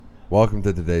Welcome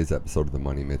to today's episode of the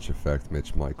Money Mitch Effect.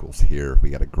 Mitch Michaels here. We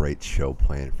got a great show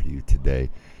planned for you today,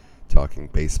 talking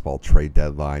baseball trade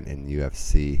deadline and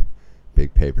UFC.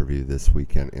 Big pay-per-view this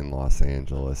weekend in Los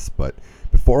Angeles. But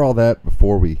before all that,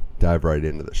 before we dive right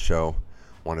into the show,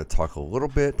 I want to talk a little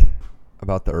bit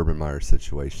about the Urban Meyer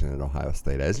situation at Ohio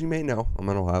State. As you may know, I'm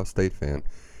an Ohio State fan,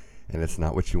 and it's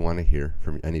not what you want to hear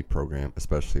from any program,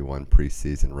 especially one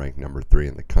preseason ranked number 3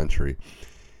 in the country,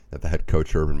 that the head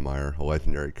coach, Urban Meyer, a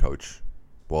legendary coach,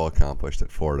 well accomplished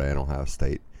at Florida and Ohio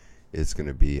State, is going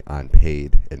to be on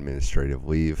paid administrative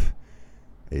leave,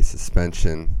 a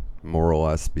suspension, more or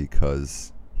less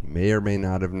because he may or may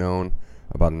not have known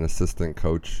about an assistant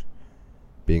coach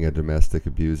being a domestic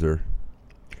abuser.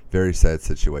 Very sad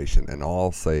situation, and all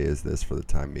I'll say is this for the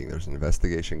time being. There's an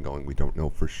investigation going. We don't know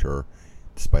for sure,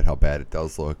 despite how bad it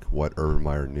does look, what Urban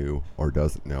Meyer knew or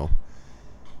doesn't know.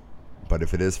 But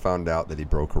if it is found out that he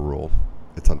broke a rule,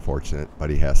 it's unfortunate, but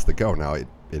he has to go. Now, it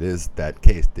is that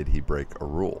case. Did he break a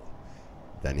rule?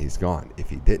 Then he's gone. If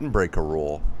he didn't break a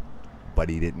rule, but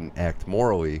he didn't act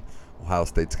morally, Ohio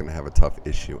State's going to have a tough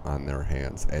issue on their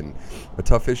hands. And a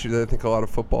tough issue that I think a lot of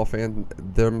football fans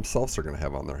themselves are going to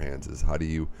have on their hands is how do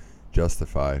you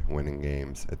justify winning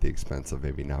games at the expense of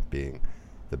maybe not being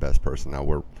the best person? Now,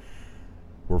 we're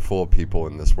full of people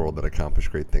in this world that accomplish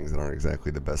great things that aren't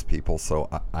exactly the best people, so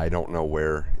I don't know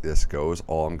where this goes.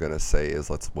 All I'm going to say is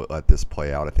let's let this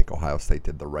play out. I think Ohio State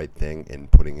did the right thing in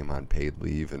putting him on paid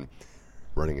leave and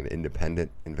running an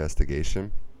independent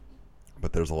investigation.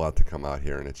 But there's a lot to come out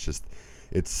here, and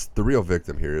it's the real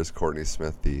victim here is Courtney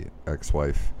Smith, the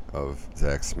ex-wife of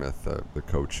Zach Smith, the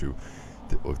coach who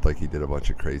looked like he did a bunch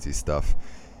of crazy stuff.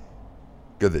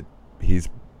 Good that he's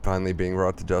finally being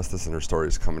brought to justice and her story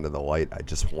is coming to the light. I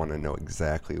just want to know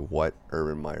exactly what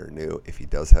Urban Meyer knew. If he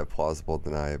does have plausible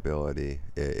deniability,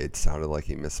 it sounded like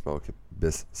he misspoke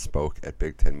at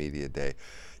Big Ten Media Day.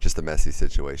 Just a messy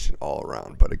situation all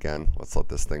around. But again, let's let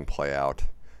this thing play out,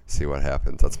 see what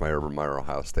happens. That's my Urban Meyer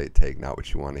Ohio State take, not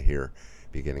what you want to hear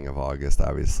beginning of August.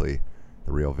 Obviously,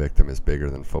 the real victim is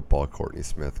bigger than football. Courtney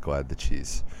Smith, glad that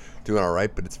she's doing all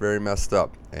right, but it's very messed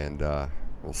up. And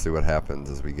we'll see what happens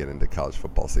as we get into college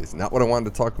football season. Not what I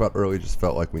wanted to talk about earlier, just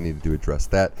felt like we needed to address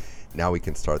that. Now we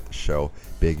can start the show.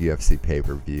 Big UFC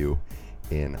pay-per-view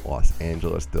in Los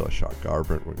Angeles. Dillashaw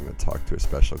Garbrandt. We're going to talk to a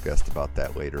special guest about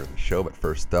that later in the show. But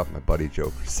first up, my buddy Joe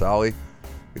Crisali.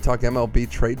 We talk MLB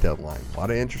trade deadline. A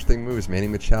lot of interesting moves. Manny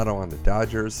Machado on the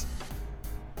Dodgers.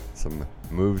 Some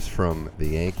moves from the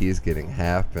Yankees getting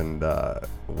half, and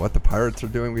what the Pirates are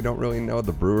doing, we don't really know.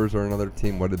 The Brewers are another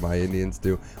team. What did my Indians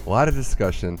do? A lot of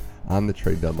discussion on the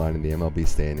trade deadline in the MLB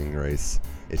standing race.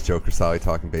 It's Joe Crisali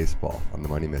talking baseball on the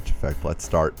Money Mitch Effect. Let's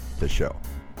start the show.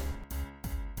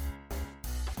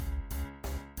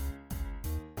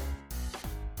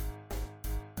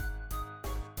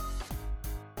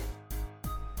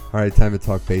 All right, time to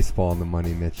talk baseball on the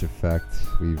Money Mitch Effect.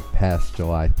 We've passed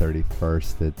July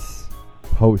 31st. It's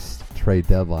post-trade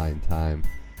deadline time.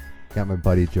 Got my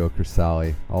buddy Joe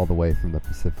Crisali all the way from the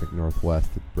Pacific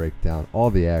Northwest to break down all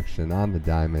the action on the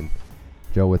diamond.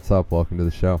 Joe, what's up? Welcome to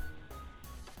the show.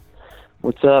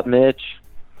 What's up, Mitch?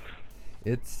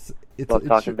 It's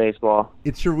talking baseball.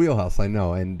 It's your wheelhouse, I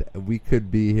know, and we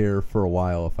could be here for a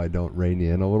while if I don't rein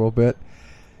you in a little bit.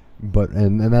 But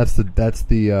and that's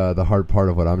the hard part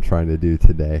of what I'm trying to do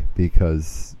today,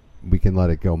 because we can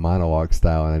let it go monologue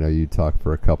style, and I know you talk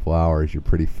for a couple hours. You're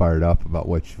pretty fired up about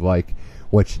what you like,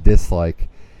 what you dislike.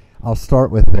 I'll start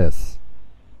with this.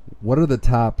 Who are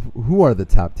the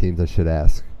top teams, I should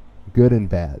ask, good and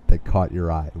bad, that caught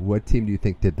your eye? What team do you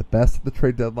think did the best at the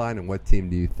trade deadline, and what team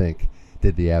do you think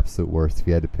did the absolute worst if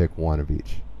you had to pick one of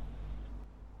each?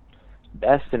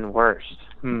 Best and worst.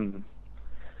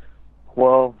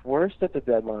 Well, worst at the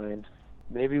deadline,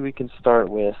 maybe we can start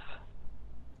with,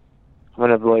 I'm going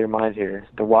to blow your mind here,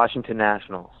 the Washington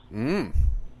Nationals.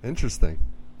 Interesting.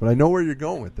 But I know where you're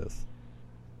going with this.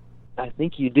 I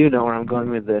think you do know where I'm going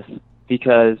with this,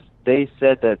 because they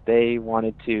said that they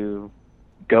wanted to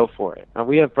go for it. Now,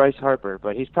 we have Bryce Harper,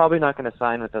 but he's probably not going to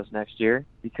sign with us next year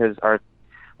because our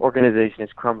organization is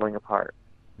crumbling apart.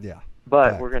 Yeah.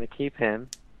 But we're going to keep him.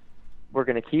 We're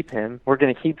going to keep him. We're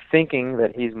going to keep thinking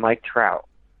that he's Mike Trout,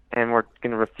 and we're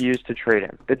going to refuse to trade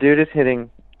him. The dude is hitting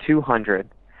 200.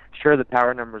 Sure, the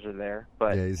power numbers are there,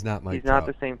 but yeah, he's not Mike Trout. Not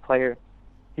the same player.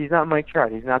 He's not Mike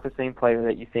Trout. He's not the same player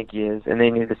that you think he is, and they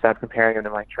need to stop comparing him to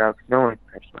Mike Trout, because no one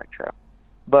compares to Mike Trout.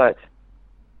 But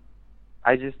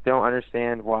I just don't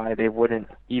understand why they wouldn't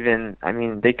even,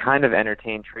 they kind of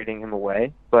entertained trading him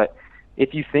away, but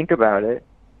if you think about it,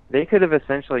 they could have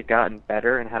essentially gotten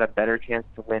better and had a better chance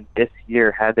to win this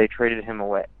year had they traded him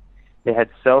away. They had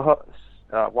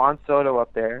Juan Soto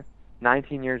up there,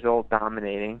 19 years old,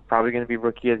 dominating, probably going to be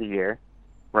Rookie of the Year,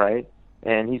 right?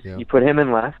 And you put him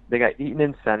in left. They got Eaton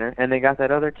in center, and they got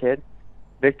that other kid,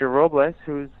 Victor Robles,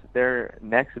 who's their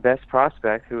next best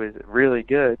prospect, who is really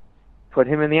good. Put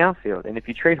him in the outfield, and if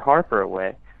you trade Harper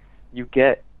away, you're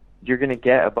going to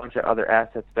get a bunch of other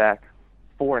assets back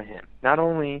for him. Not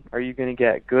only are you going to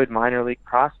get good minor league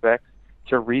prospects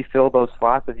to refill those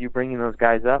slots of you bringing those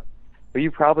guys up, but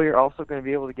you probably are also going to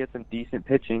be able to get some decent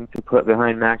pitching to put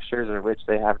behind Max Scherzer, which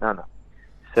they have none of.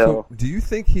 So do you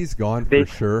think he's gone for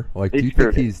sure? Like, do you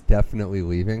think he's definitely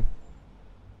leaving?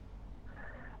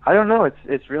 I don't know.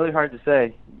 It's really hard to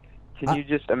say. Can you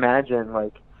just imagine,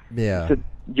 like,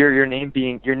 your name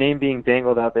being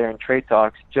dangled out there in trade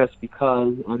talks just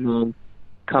because, and then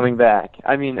coming back?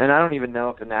 I mean, and I don't even know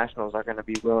if the Nationals are going to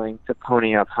be willing to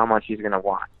pony up how much he's going to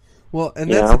want. Well,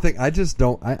 and that's the thing. I just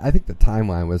don't. I think the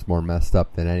timeline was more messed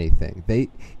up than anything.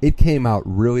 It came out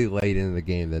really late into the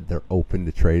game that they're open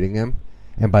to trading him,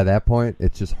 and by that point,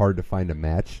 it's just hard to find a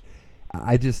match.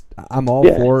 I'm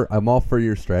all for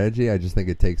your strategy. I just think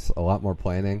it takes a lot more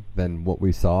planning than what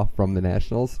we saw from the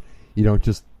Nationals. You don't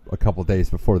just a couple days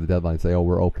before the deadline say, "Oh,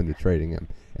 we're open to trading him,"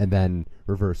 and then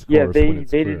reverse course. Yeah, they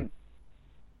didn't.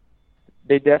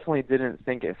 They definitely didn't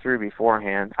think it through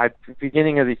beforehand. At the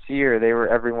beginning of this year, they were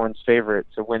everyone's favorite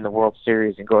to win the World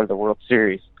Series and go to the World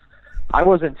Series. I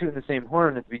wasn't tooting the same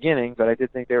horn at the beginning, but I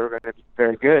did think they were going to be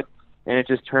very good, and it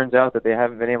just turns out that they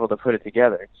haven't been able to put it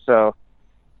together. So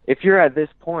if you're at this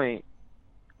point,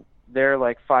 they're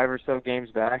like 5 or so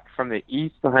games back from the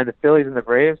East behind the Phillies and the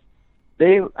Braves.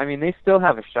 They still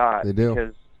have a shot. They do.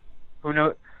 Because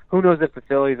who knows if the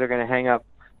Phillies are going to hang up.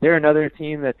 They're another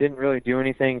team that didn't really do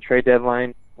anything trade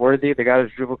deadline worthy. They got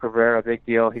his Drupal Cabrera, a big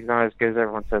deal. He's not as good as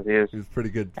everyone says he is. He was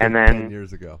pretty good 10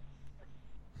 years ago.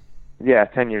 Yeah,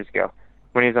 10 years ago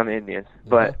when he was on the Indians.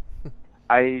 But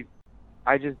I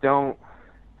just don't.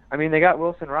 I mean, they got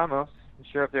Wilson Ramos,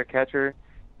 sure up their catcher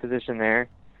position there.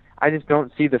 I just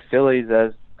don't see the Phillies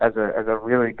as a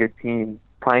really good team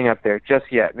playing up there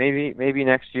just yet. Maybe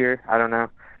next year. I don't know.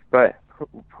 But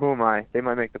who am I? They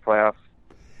might make the playoffs.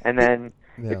 And then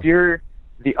if you're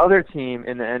the other team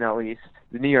in the NL East,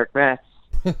 the New York Mets,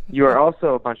 you are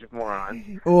also a bunch of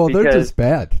morons. Well, they're just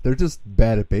bad. They're just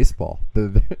bad at baseball.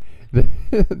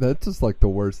 That's just like the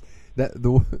worst.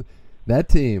 That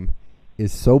team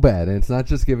is so bad, and it's not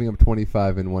just giving them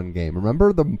 25 in one game.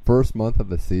 Remember the first month of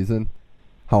the season,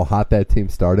 how hot that team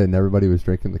started, and everybody was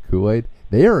drinking the Kool-Aid?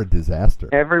 They are a disaster.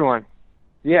 Everyone.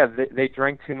 Yeah, they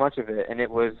drank too much of it, and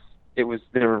it was they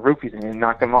were roofies and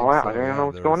knocked them all out. I don't know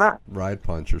what's going on. Ride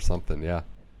punch or something, yeah.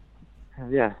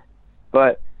 Yeah.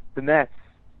 But the Mets,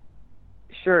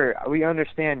 sure, we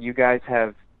understand you guys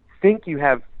think you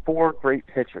have 4 great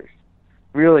pitchers.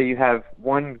 Really, you have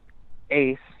one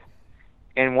ace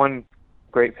and one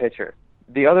great pitcher.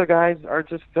 The other guys are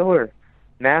just filler.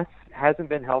 Matz hasn't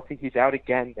been healthy. He's out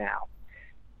again now.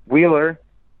 Wheeler,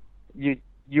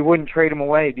 you wouldn't trade him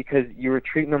away because you were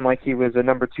treating him like he was a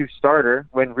number 2 starter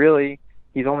when really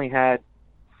he's only had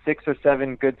 6 or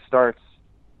 7 good starts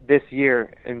this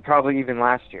year and probably even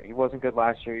last year. He wasn't good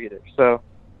last year either. So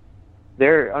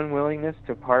their unwillingness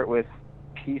to part with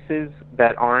pieces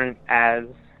that aren't as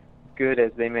good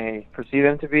as they may perceive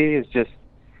them to be is just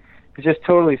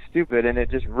totally stupid, and it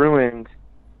just ruined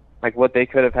like what they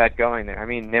could have had going there. I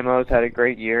mean, Nimmo's had a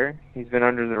great year. He's been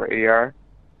under the radar.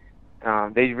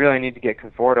 They really need to get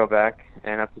Conforto back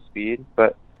and up to speed.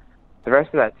 But the rest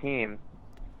of that team,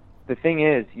 the thing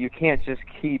is, you can't just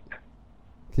keep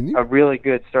a really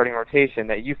good starting rotation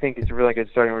that you think is a really good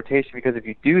starting rotation, because if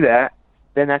you do that,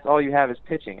 then that's all you have is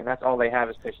pitching, and that's all they have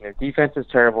is pitching. Their defense is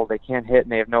terrible. They can't hit,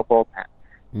 and they have no bullpen.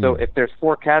 So if there's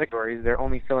 4 categories, they're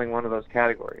only filling one of those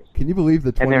categories. Can you believe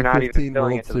the 2015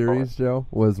 World Series, Joe,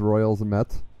 was Royals and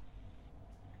Mets?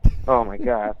 Oh, my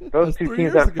God. Those two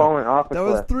teams have fallen off a cliff.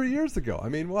 That was 3 years ago. I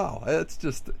mean, wow.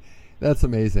 That's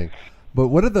amazing. But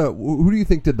who do you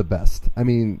think did the best? I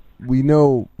mean, we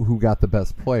know who got the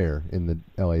best player in the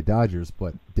L.A. Dodgers,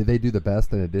 but did they do the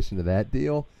best in addition to that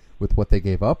deal with what they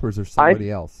gave up, or is there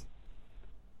somebody else?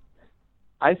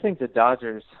 I think the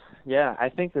Dodgers... Yeah, I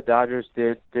think the Dodgers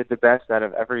did the best out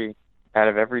of every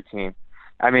team.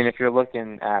 I mean, if you're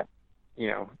looking at,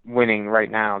 winning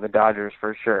right now, the Dodgers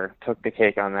for sure took the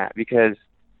cake on that, because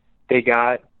they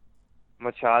got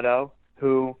Machado,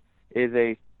 who is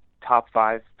a top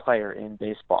 5 player in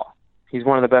baseball. He's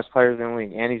one of the best players in the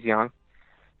league, and he's young.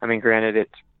 I mean, granted,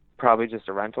 it's probably just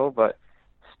a rental, but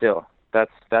still,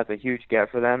 that's a huge get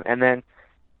for them. And then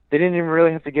they didn't even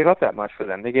really have to give up that much for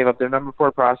them. They gave up their number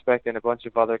 4 prospect and a bunch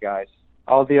of other guys.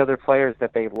 All the other players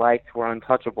that they liked were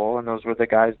untouchable, and those were the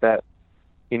guys that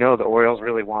the Orioles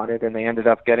really wanted, and they ended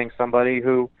up getting somebody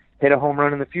who hit a home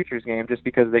run in the Futures game just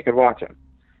because they could watch him,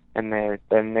 and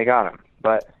then they got him.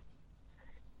 But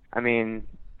I mean,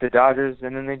 the Dodgers,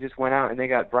 and then they just went out and they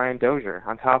got Brian Dozier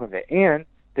on top of it, and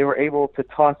they were able to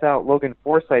toss out Logan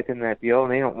Forsythe in that deal,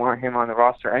 and they don't want him on the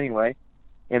roster anyway,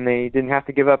 and they didn't have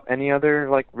to give up any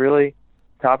other really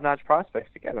top-notch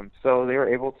prospects to get him. So they were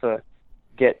able to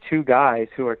get two guys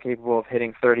who are capable of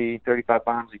hitting 30, 35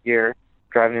 bombs a year,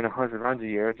 driving in 100 runs a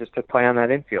year, just to play on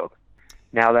that infield.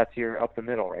 Now that's your up the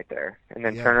middle right there. And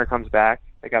then Turner comes back.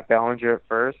 They got Bellinger at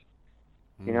first.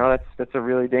 That's a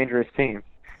really dangerous team.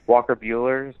 Walker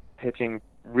Buehler's pitching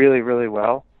really, really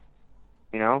well.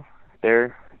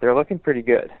 They're looking pretty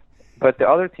good. But the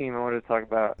other team I wanted to talk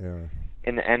about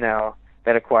in the NL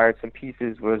that acquired some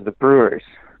pieces was the Brewers.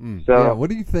 So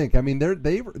what do you think? I mean,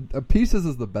 they pieces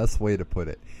is the best way to put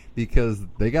it, because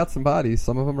they got some bodies.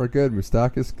 Some of them are good.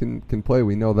 Moustakas can play.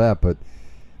 We know that. But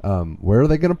where are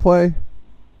they going to play?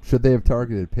 Should they have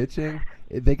targeted pitching?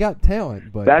 They got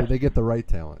talent, but did they get the right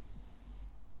talent?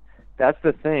 That's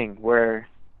the thing, where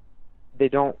they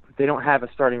don't have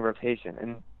a starting rotation,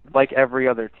 and like every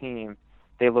other team,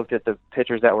 they looked at the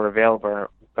pitchers that were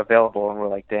available and were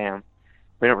like, damn,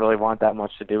 we don't really want that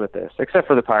much to do with this, except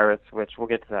for the Pirates, which we'll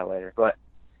get to that later. But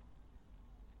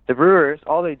the Brewers,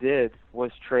 all they did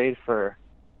was trade for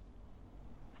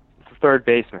third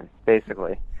baseman,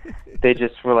 basically. They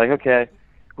just were like, okay,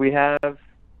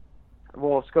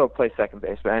 Scope plays second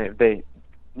base, but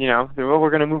we're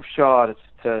going to move Shaw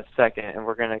to second, and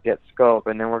we're going to get Scope,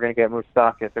 and then we're going to get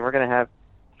Moustakas, and we're going to have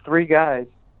three guys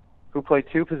who play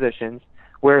two positions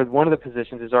where one of the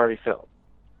positions is already filled.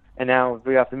 And now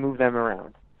we have to move them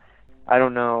around. I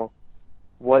don't know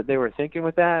what they were thinking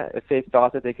with that, if they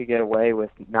thought that they could get away with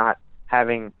not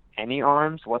having any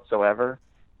arms whatsoever.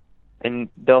 And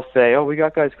they'll say, we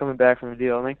got guys coming back from the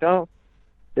deal. I'm like, no,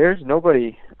 there's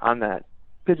nobody on that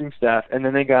pitching staff. And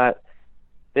then they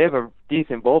have a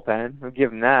decent bullpen. I'll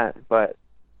give them that. But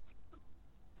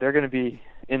they're going to be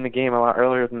in the game a lot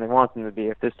earlier than they want them to be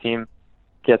if this team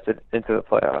gets it into the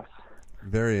playoffs.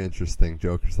 Very interesting.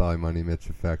 Joker Sally Money Mitch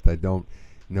effect. I don't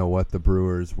know what the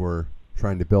Brewers were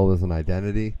trying to build as an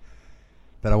identity.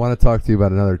 But I want to talk to you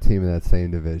about another team in that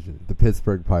same division, the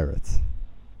Pittsburgh Pirates.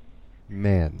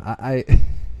 Man, I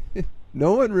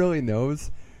no one really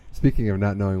knows, speaking of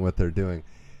not knowing what they're doing,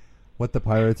 what the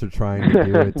Pirates are trying to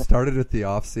do. It started at the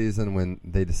offseason when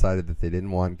they decided that they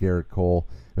didn't want Garrett Cole,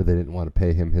 or they didn't want to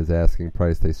pay him his asking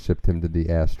price. They shipped him to the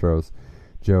Astros.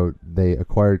 Joe, they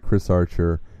acquired Chris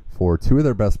Archer for two of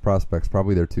their best prospects,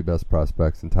 probably their two best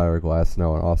prospects, in Tyler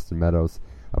Glasnow and Austin Meadows,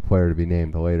 a player to be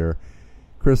named later.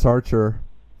 Chris Archer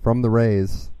from the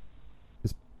Rays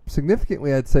is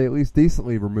significantly, I'd say at least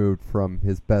decently removed from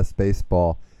his best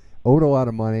baseball. Owed a lot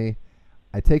of money.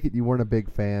 I take it you weren't a big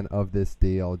fan of this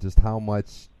deal. Just how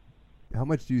much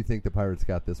do you think the Pirates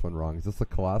got this one wrong? Is this a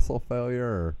colossal failure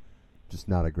or just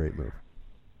not a great move?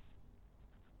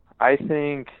 I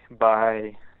think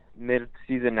by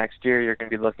mid-season next year, you're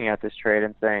going to be looking at this trade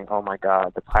and saying, oh my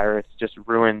God, the Pirates just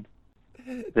ruined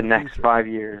the next 5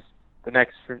 years.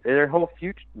 Their whole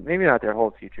future, maybe not their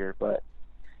whole future, but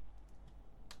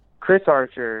Chris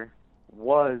Archer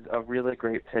was a really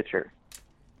great pitcher.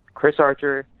 Chris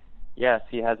Archer, yes,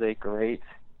 he has a great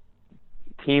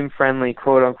team-friendly,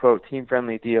 quote-unquote,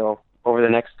 team-friendly deal over the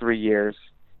next 3 years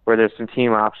where there's some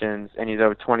team options, and he's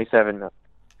over $27 million.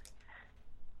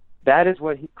 That is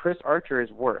what Chris Archer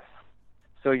is worth.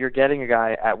 So you're getting a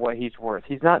guy at what he's worth.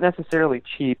 He's not necessarily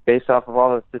cheap based off of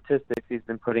all the statistics he's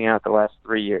been putting out the last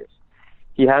 3 years.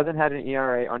 He hasn't had an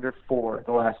ERA under 4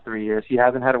 the last 3 years. He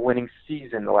hasn't had a winning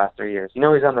season the last 3 years. He's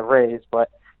on the Rays,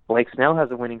 but Blake Snell has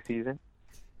a winning season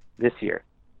this year.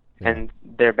 And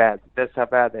they're bad. That's how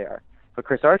bad they are. But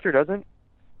Chris Archer doesn't.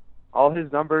 All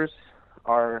his numbers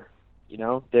are,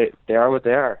 they are what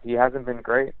they are. He hasn't been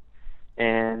great.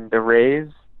 And the Rays,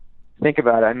 think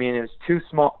about it. I mean, it was two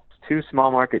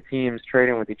small market teams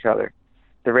trading with each other.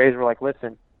 The Rays were like,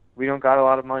 listen, we don't got a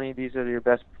lot of money. These are your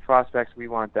best prospects. We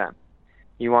want them.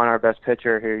 You want our best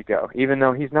pitcher? Here you go. Even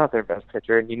though he's not their best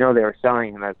pitcher, and they were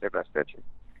selling him as their best pitcher.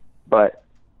 But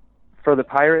for the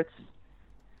Pirates,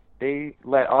 they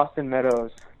let Austin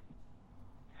Meadows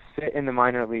sit in the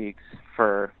minor leagues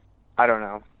for, I don't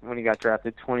know, when he got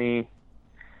drafted,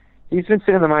 he's been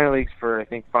sitting in the minor leagues for, I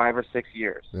think, 5 or 6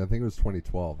 years. Yeah, I think it was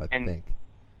 2012, I think.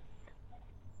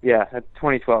 Yeah,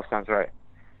 2012 sounds right.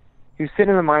 He was sitting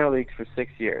in the minor leagues for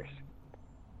 6 years.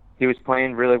 He was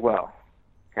playing really well,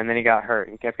 and then he got hurt.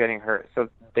 He kept getting hurt. So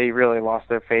they really lost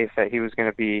their faith that he was going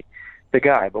to be the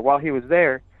guy. But while he was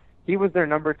there, he was their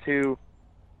number 2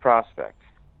 prospect.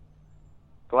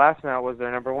 Glasnow was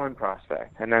their number one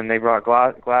prospect, and then they brought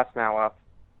Glasnow up,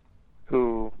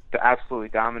 who absolutely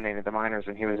dominated the minors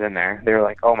when he was in there. They were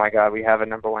like, "Oh my God, we have a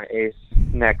number one ace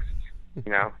next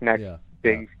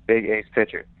big ace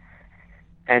pitcher."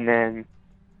 And then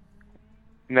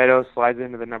Meadows slides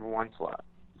into the number one slot.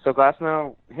 So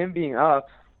Glasnow, him being up,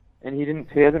 and he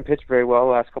hasn't pitched very well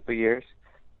the last couple of years,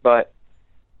 but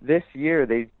this year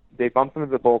they bumped him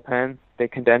to the bullpen. They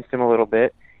condensed him a little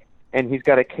bit, and he's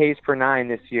got a Ks per 9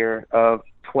 this year of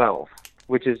 12,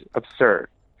 which is absurd.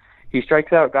 He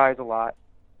strikes out guys a lot,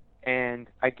 and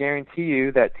I guarantee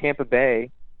you that Tampa Bay's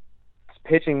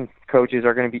pitching coaches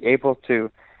are going to be able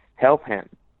to help him,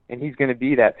 and he's going to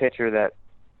be that pitcher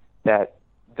that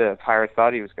the Pirates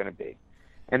thought he was going to be.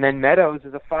 And then Meadows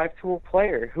is a 5-tool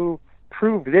player who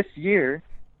proved this year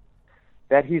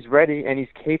that he's ready and he's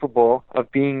capable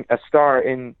of being a star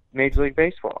in Major League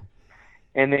Baseball.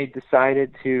 And they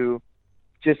decided to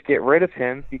just get rid of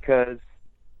him because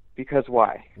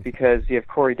why? Because you have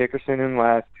Corey Dickerson in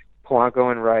left, Polanco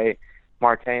in right,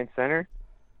 Marte in center.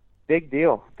 Big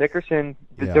deal. Dickerson,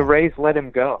 the Rays let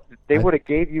him go. They would have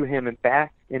gave you him and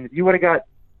back, and you would have got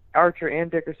Archer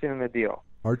and Dickerson in the deal.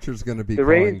 Archer's going to be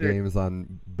calling games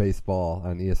on baseball,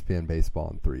 on ESPN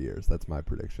Baseball in 3 years. That's my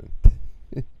prediction.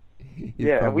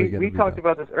 Yeah, we talked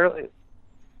about this earlier.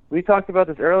 We talked about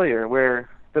this earlier, where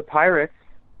the Pirates,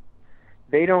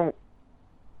 they don't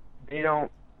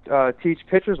teach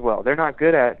pitchers well. They're not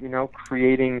good at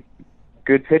creating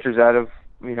good pitchers out of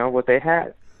what they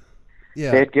had.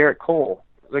 Yeah. They had Garrett Cole.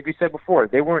 Like we said before,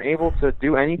 they weren't able to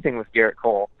do anything with Garrett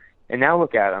Cole, and now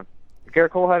look at him.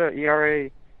 Garrett Cole had an ERA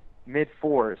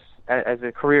mid-4s as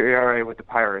a career ERA with the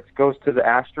Pirates. Goes to the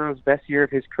Astros, best year of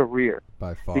his career.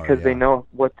 By far, because they know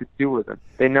what to do with them.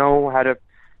 They know how to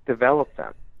develop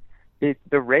them.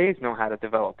 The Rays know how to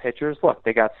develop pitchers. Look,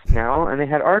 they got Snell and they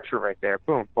had Archer right there.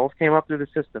 Boom, both came up through the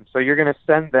system. So you're going to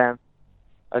send them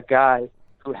a guy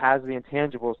who has the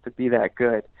intangibles to be that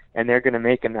good, and they're going to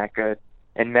make him that good.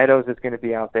 And Meadows is going to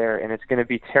be out there, and it's going to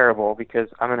be terrible because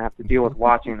I'm going to have to deal with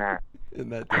watching that. In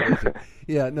that division.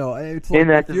 Yeah, no, it's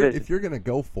like if you're going to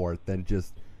go for it, then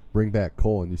just bring back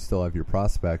Cole and you still have your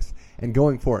prospects. And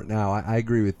going for it now, I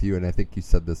agree with you, and I think you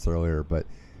said this earlier, but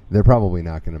they're probably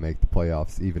not going to make the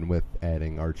playoffs even with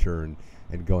adding Archer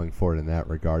and going for it in that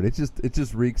regard. It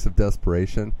just reeks of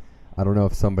desperation. I don't know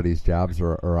if somebody's jobs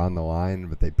are on the line,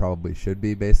 but they probably should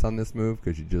be based on this move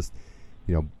because you just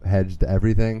hedged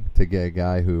everything to get a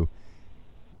guy who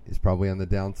is probably on the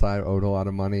downside, owed a lot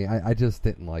of money. I just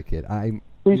didn't like it.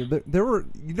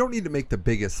 You don't need to make the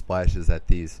biggest splashes at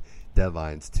these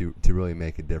deadlines to really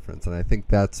make a difference, and I think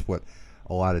that's what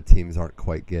a lot of teams aren't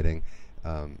quite getting.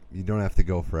 You don't have to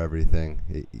go for everything.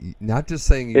 Not just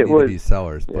saying you need to be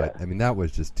sellers, but I mean that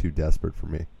was just too desperate for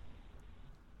me.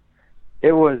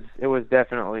 It was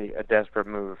definitely a desperate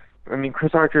move. I mean,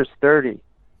 Chris Archer's 30.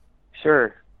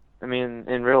 Sure. I mean,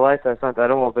 in real life that's not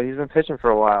that old, but he's been pitching for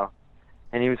a while.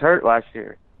 And he was hurt last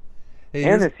year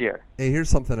and this year. Hey, here's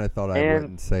something I thought I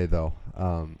wouldn't say though,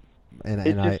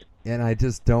 I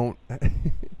just don't.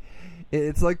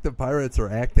 It's like the Pirates are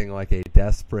acting like a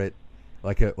desperate,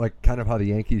 like kind of how the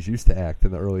Yankees used to act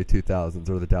in the early 2000s,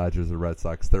 or the Dodgers or Red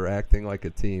Sox. They're acting like a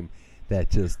team that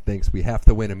just thinks we have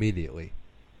to win immediately.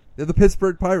 They're the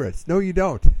Pittsburgh Pirates. No, you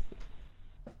don't.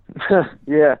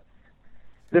 Yeah.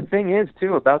 The thing is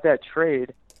too about that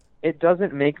trade. It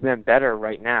doesn't make them better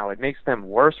right now. It makes them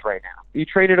worse right now. You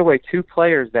traded away 2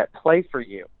 players that play for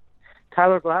you.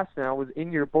 Tyler Glasnow was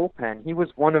in your bullpen. He was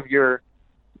one of your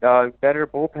better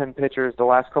bullpen pitchers the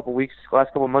last couple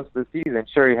months of the season.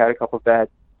 Sure, he had a couple of bad,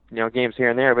 games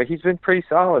here and there, but he's been pretty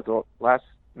solid the last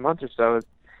month or so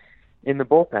in the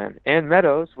bullpen. And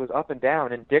Meadows was up and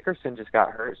down, and Dickerson just got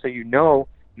hurt, so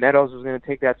Meadows was going to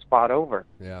take that spot over.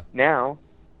 Yeah. Now,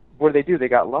 what do? They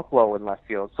got Lucklow in left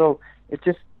field. So it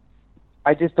just.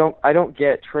 I don't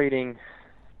get trading,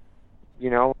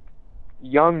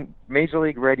 young Major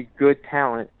League ready good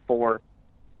talent for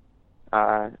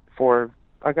a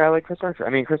guy like Chris Archer. I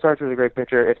mean, Chris Archer is a great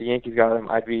pitcher. If the Yankees got him,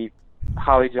 I'd be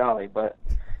holly jolly. But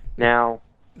now,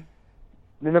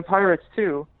 then the Pirates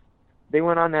too, they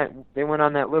went on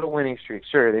that little winning streak.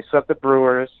 Sure, they swept the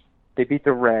Brewers, they beat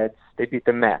the Reds, they beat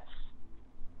the Mets.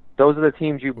 Those are the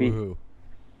teams you beat. Woo-hoo.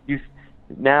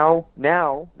 Now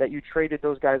that you traded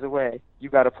those guys away, you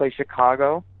got to play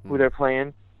Chicago, who they're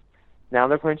playing. Now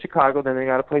they're playing Chicago, then they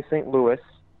got to play St. Louis,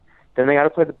 then they got to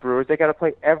play the Brewers. They got to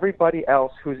play everybody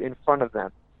else who's in front of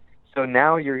them. So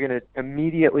now you're going to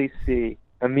immediately see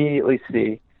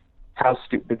how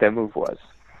stupid that move was.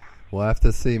 We'll have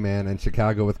to see, man. And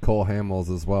Chicago with Cole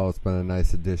Hamels as well. It's been a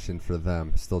nice addition for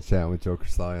them. Still chatting with Joe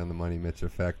Crisali on the Money Mitch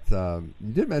Effect. You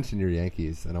did mention your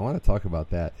Yankees, and I want to talk about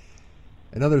that.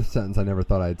 Another sentence I never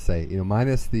thought I'd say.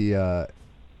 Minus the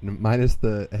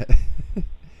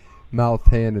mouth,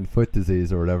 hand, and foot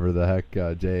disease or whatever the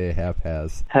heck J.A. Happ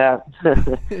has. Happ.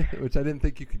 Which I didn't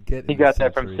think you could get. He got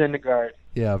that from Syndergaard.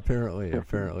 Yeah,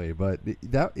 apparently. But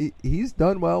he's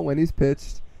done well when he's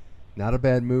pitched. Not a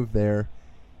bad move there.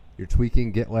 You're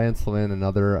tweaking, get Lance Lynn,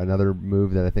 another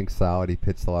move that I think solid. He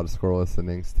pitched a lot of scoreless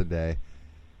innings today.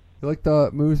 You like the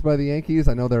moves by the Yankees?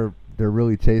 I know they're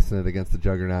really chasing it against the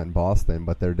juggernaut in Boston,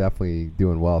 but they're definitely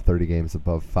doing well, 30 games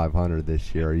above 500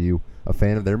 this year. Are you a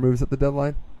fan of their moves at the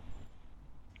deadline?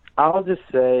 I'll just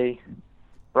say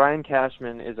Brian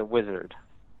Cashman is a wizard.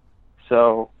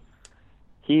 So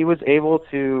he was able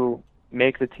to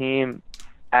make the team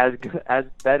as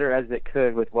better as it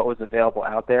could with what was available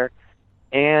out there,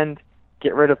 and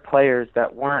get rid of players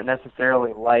that weren't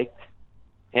necessarily liked,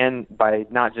 and by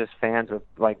not just fans, but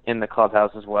like in the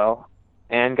clubhouse as well,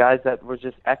 and guys that were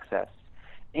just excess.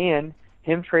 And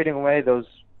him trading away those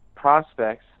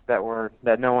prospects that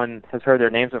no one has heard their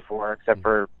names before except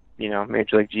for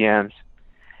Major League GMs.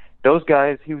 Those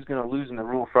guys he was going to lose in the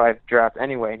Rule 5 draft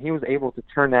anyway, and he was able to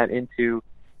turn that into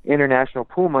international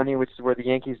pool money, which is where the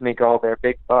Yankees make all their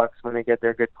big bucks when they get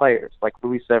their good players, like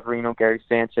Luis Severino, Gary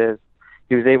Sanchez.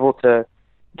 He was able to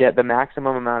get the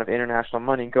maximum amount of international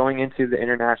money going into the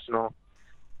international,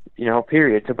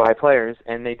 period to buy players,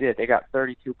 and they did. They got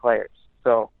 32 players.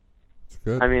 So,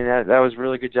 good. I mean, that was a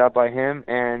really good job by him,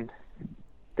 and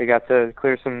they got to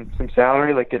clear some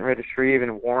salary, like getting rid of Shreve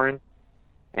and Warren,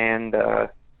 and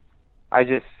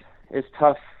it's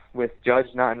tough with Judge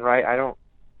not in right.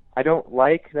 I don't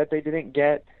like that they didn't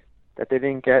get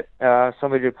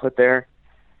somebody to put there,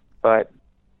 but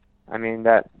I mean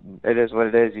that it is what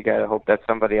it is. You got to hope that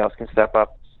somebody else can step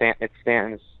up. It's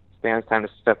Stanton's time to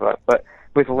step up. But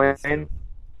with Lynn,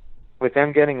 with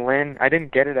them getting Lynn, I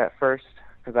didn't get it at first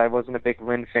because I wasn't a big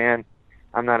Lynn fan.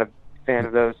 I'm not a fan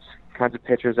of those kinds of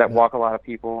pitchers that walk a lot of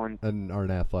people and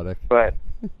aren't athletic. But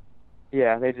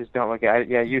yeah, they just don't look at it.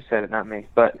 Yeah, you said it, not me.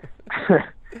 But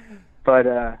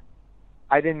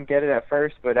I didn't get it at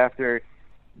first, but after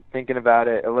thinking about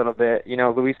it a little bit,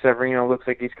 Luis Severino looks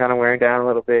like he's kind of wearing down a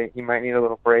little bit. He might need a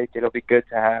little break. It'll be good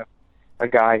to have a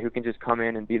guy who can just come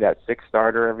in and be that sixth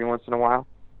starter every once in a while.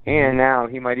 And now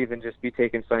he might even just be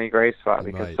taking Sonny Gray's spot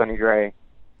because Sonny Gray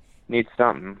needs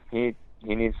something. He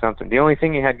needs something. The only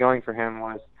thing he had going for him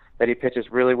was that he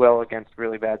pitches really well against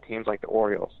really bad teams like the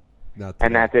Orioles.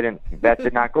 And that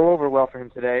did not go over well for him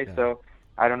today. Yeah. So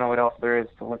I don't know what else there is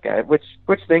to look at, which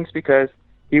stinks because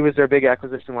he was their big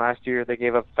acquisition last year. They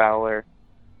gave up Fowler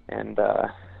and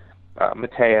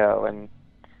Mateo and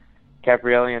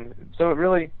Gabrielian. So it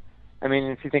really, I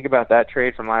mean, if you think about that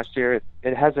trade from last year,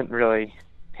 it hasn't really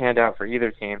panned out for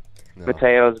either team. No.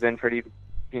 Mateo's been pretty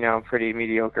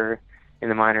mediocre in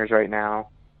the minors right now.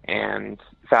 And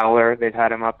Fowler, they've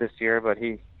had him up this year, but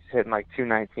he's hitting like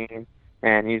 219,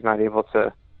 and he's not able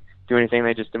to do anything.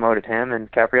 They just demoted him, and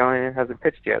Gabrielian hasn't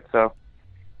pitched yet. So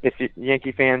if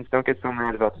Yankee fans don't get so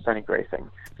mad about the Sonny Gray thing,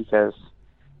 because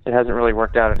it hasn't really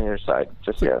worked out on either side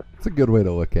just yet. It's a good way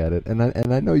to look at it. And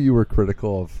I know you were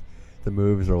critical of the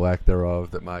moves or lack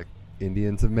thereof that my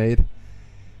Indians have made.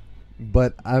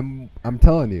 But I'm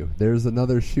telling you, there's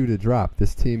another shoe to drop.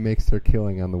 This team makes their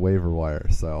killing on the waiver wire.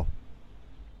 So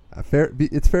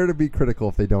it's fair to be critical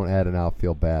if they don't add an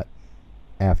outfield bat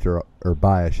by August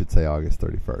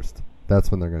 31st. That's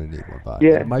when they're going to need one by.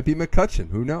 Yeah. It might be McCutchen.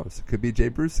 Who knows? It could be Jay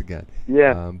Bruce again.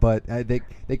 Yeah. But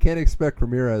they can't expect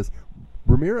Ramirez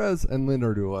and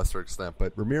Lindor to a lesser extent,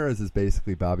 but Ramirez is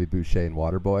basically Bobby Boucher and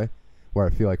Waterboy, where I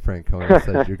feel like Francona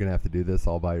said you're going to have to do this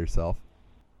all by yourself.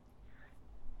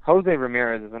 Jose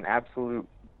Ramirez is an absolute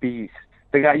beast.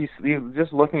 The guy, you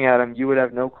just looking at him, you would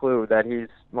have no clue that he's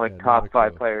top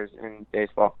 5 players in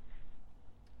baseball.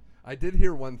 I did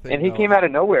hear one thing, and he came out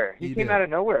of nowhere. He came out of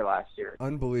nowhere last year.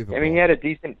 Unbelievable. I mean, he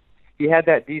had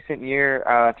that decent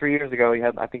year 3 years ago.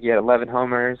 I think he had 11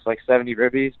 homers, like 70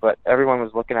 ribbies, but everyone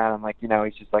was looking at him like,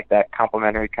 he's just like that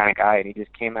complimentary kind of guy, and he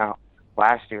just came out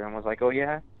last year and was like, oh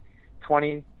yeah,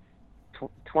 20,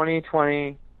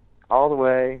 all the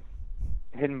way,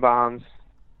 hitting bombs,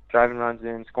 driving runs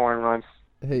in, scoring runs.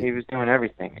 Hey, he was doing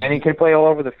everything, and he could play all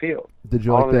over the field. Did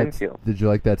you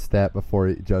like that stat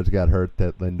before Judge got hurt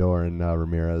that Lindor and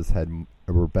Ramirez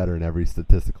were better in every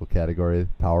statistical category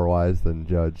power-wise than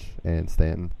Judge and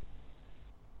Stanton?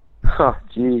 Oh,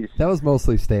 jeez. That was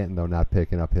mostly Stanton though, not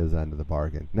picking up his end of the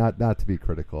bargain. Not to be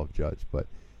critical of Judge, but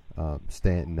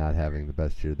Stanton not having the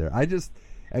best year there.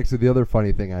 Actually, the other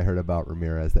funny thing I heard about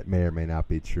Ramirez that may or may not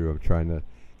be true, I'm trying to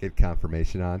get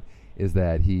confirmation on, is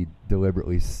that he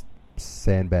deliberately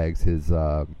sandbags his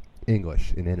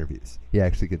English in interviews. He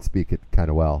actually can speak it kind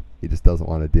of well. He just doesn't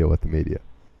want to deal with the media,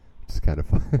 which is kind of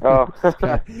fun. Oh,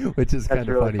 which is kind of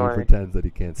really funny. He pretends that he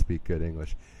can't speak good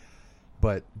English.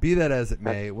 But be that as it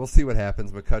may, we'll see what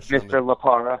happens. McCutchen, Mr. La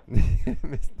Parra.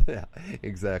 Yeah,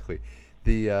 exactly.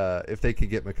 If they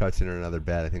could get McCutchen or another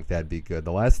bat, I think that'd be good.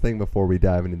 The last thing before we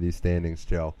dive into these standings,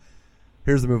 Joe,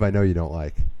 here's a move I know you don't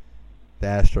like. The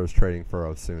Astros trading for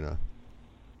Osuna.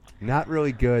 Not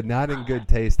really good, not in good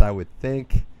taste, I would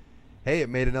think. Hey, it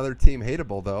made another team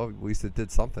hateable, though. At least it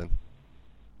did something.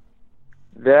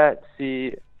 I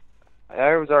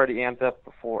was already amped up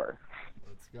before.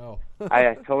 Let's go.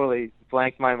 I totally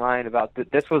blanked my mind about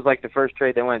this. Was like the first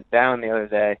trade that went down the other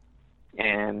day,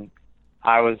 and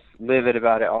I was livid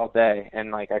about it all day,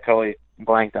 and like I totally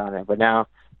blanked on it. But now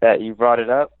that you brought it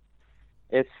up,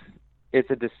 it's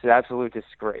absolute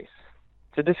disgrace.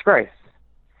 It's a disgrace.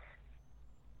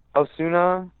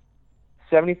 Osuna,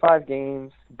 75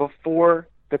 games before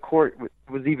the court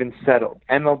was even settled.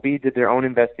 MLB did their own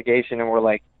investigation and were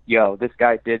like, yo, this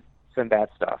guy did some bad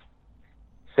stuff.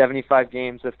 75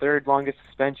 games, the third longest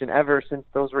suspension ever since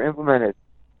those were implemented.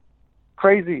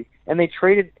 Crazy. And they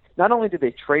traded, not only did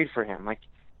they trade for him, like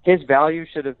his value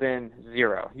should have been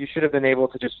zero. You should have been able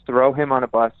to just throw him on a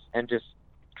bus and just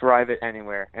drive it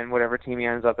anywhere. And whatever team he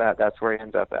ends up at, that's where he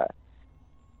ends up at.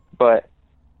 But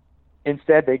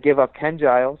instead, they give up Ken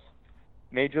Giles,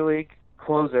 major league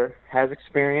closer, has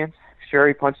experience. Sure,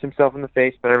 he punched himself in the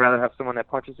face, but I'd rather have someone that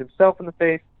punches himself in the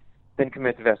face than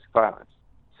commit domestic violence.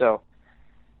 So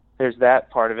there's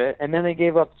that part of it. And then they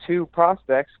gave up two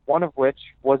prospects, one of which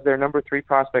was their number 3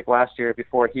 prospect last year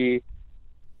before he,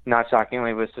 not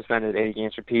shockingly, was suspended 80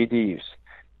 games for PED use.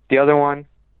 The other one,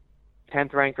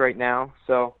 10th ranked right now.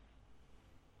 So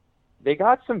they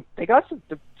got some.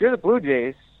 You're the Blue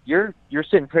Jays. You're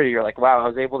sitting pretty. You're like, wow, I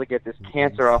was able to get this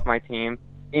cancer off my team,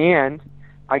 and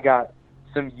I got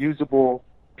some usable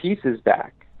pieces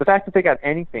back. The fact that they got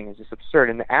anything is just absurd.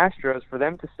 And the Astros, for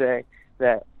them to say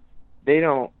that they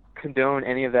don't condone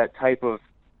any of that type of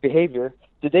behavior,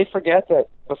 did they forget that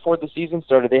before the season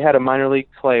started, they had a minor league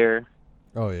player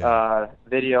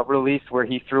video released where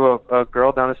he threw a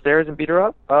girl down the stairs and beat her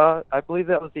up? I believe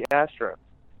that was the Astros.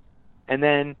 And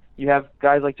then you have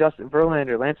guys like Justin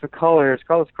Verlander, Lance McCullers,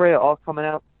 Carlos Correa all coming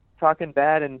out talking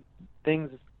bad and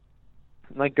things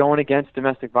like going against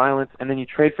domestic violence, and then you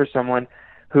trade for someone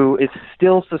who is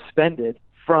still suspended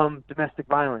from domestic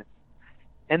violence.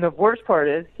 And the worst part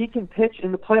is he can pitch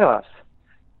in the playoffs.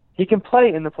 He can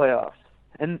play in the playoffs.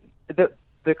 And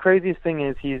the craziest thing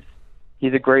is he's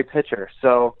a great pitcher.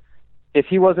 So if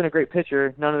he wasn't a great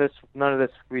pitcher, none of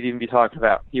this we'd even be talking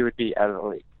about. He would be out of the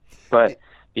league. But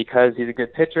because he's a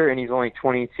good pitcher and he's only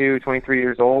 22, 23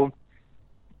 years old,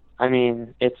 I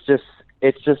mean, it's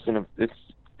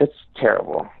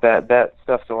terrible that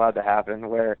stuff's allowed to happen,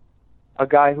 where a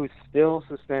guy who's still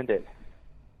suspended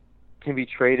can be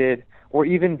traded or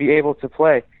even be able to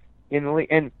play in the league.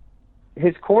 And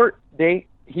his court date,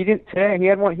 he didn't today. He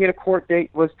had a court date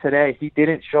was today. He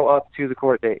didn't show up to the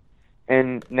court date,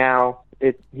 and now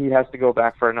he has to go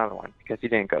back for another one because he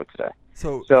didn't go today.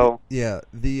 So yeah,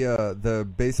 the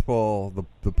baseball,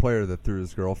 the player that threw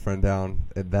his girlfriend down,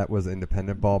 that was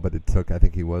independent ball, but it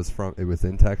was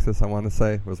in Texas, I want to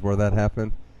say, was where that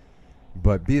happened.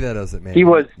 But be that as it may,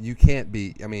 you can't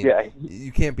be. I mean,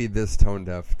 you can't be this tone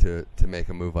deaf to make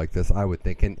a move like this, I would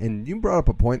think. And you brought up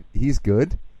a point. He's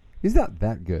good. He's not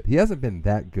that good. He hasn't been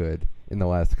that good in the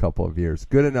last couple of years.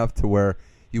 Good enough to where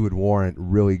you would warrant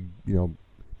really,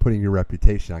 putting your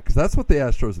reputation on. Because that's what the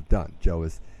Astros have done, Joe,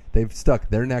 is they've stuck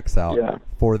their necks out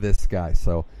for this guy.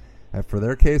 So for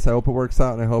their case, I hope it works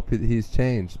out, and I hope he's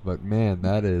changed. But, man,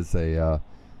 that is a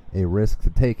risk to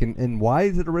take. And why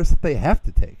is it a risk that they have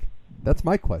to take? That's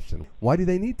my question. Why do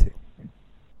they need to?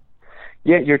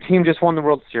 Yeah, your team just won the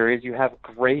World Series. You have a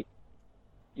great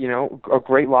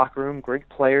locker room, great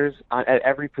players at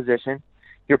every position.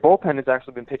 Your bullpen has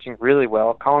actually been pitching really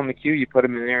well. Colin McHugh, you put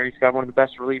him in there. He's got one of the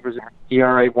best relievers,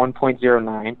 ERA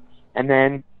 1.09. And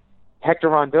then Hector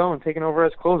Rondon taking over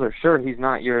as closer. Sure, he's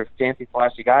not your fancy,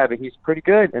 flashy guy, but he's pretty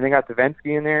good. And they got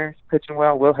Davinsky in there, pitching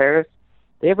well. Will Harris.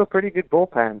 They have a pretty good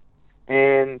bullpen.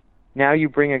 And now you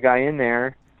bring a guy in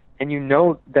there, and you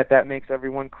know that makes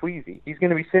everyone queasy. He's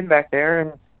going to be sitting back there,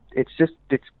 and it's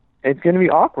going to be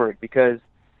awkward because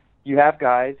you have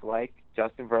guys like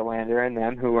Justin Verlander and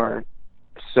them who are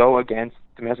so against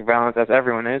domestic violence, as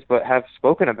everyone is, but have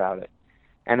spoken about it.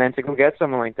 And then to go get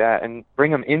someone like that and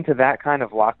bring him into that kind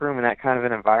of locker room and that kind of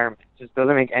an environment just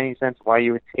doesn't make any sense why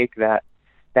you would take that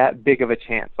big of a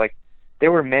chance. Like,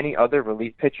 there were many other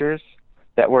relief pitchers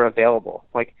that were available.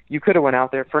 Like, you could have went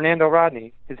out there. Fernando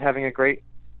Rodney is having a great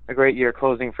year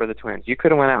closing for the Twins. You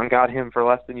could have went out and got him for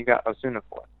less than you got Osuna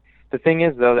for. The thing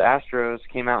is, though, the Astros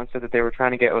came out and said that they were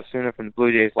trying to get Osuna from the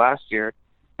Blue Jays last year,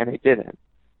 and they didn't.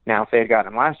 Now, if they had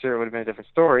gotten him last year, it would have been a different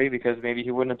story because maybe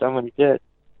he wouldn't have done what he did.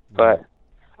 But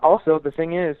also, the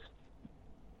thing is,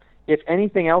 if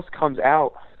anything else comes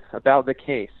out about the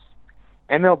case,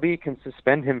 MLB can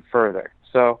suspend him further.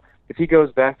 So if he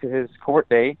goes back to his court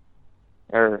date,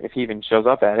 or if he even shows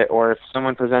up at it, or if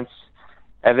someone presents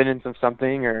evidence of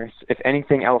something, or if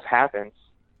anything else happens,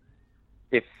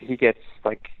 if he gets,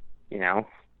 like,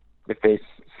 if they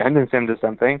sentence him to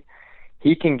something,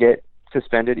 he can get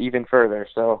suspended even further.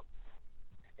 So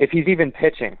if he's even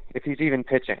pitching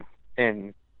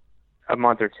in a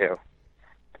month or two,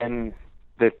 then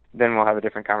we'll have a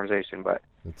different conversation. But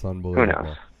it's unbelievable. Who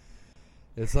knows?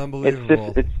 It's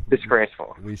unbelievable. It's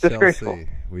disgraceful. We shall see.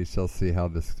 We shall see how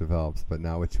this develops. But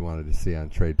not what you wanted to see on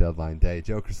trade deadline day.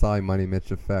 Joe Crisali, Money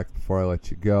Mitch Effect. Before I let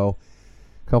you go,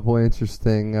 a couple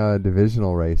interesting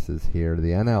divisional races here.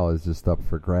 The NL is just up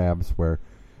for grabs, where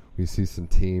we see some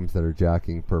teams that are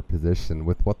jockeying for position.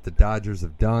 With what the Dodgers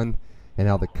have done and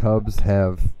how the Cubs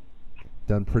have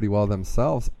done pretty well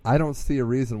themselves, I don't see a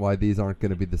reason why these aren't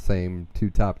going to be the same two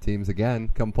top teams again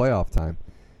come playoff time.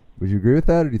 Would you agree with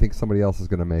that, or do you think somebody else is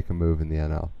going to make a move in the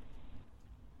NL?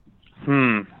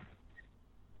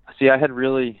 See, I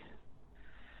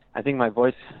think my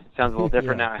voice sounds a little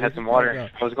different now. I had some water.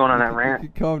 I was going on that rant. You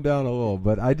calm down a little,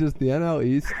 but the NL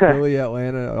East, Philly,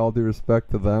 Atlanta, all due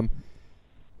respect to them,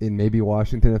 and maybe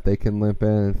Washington, if they can limp in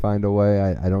and find a way,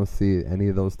 I don't see any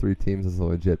of those three teams as a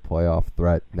legit playoff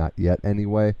threat, not yet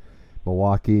anyway.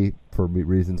 Milwaukee, for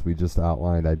reasons we just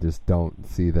outlined, I just don't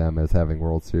see them as having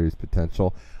World Series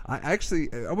potential. I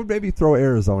would maybe throw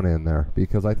Arizona in there,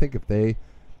 because I think if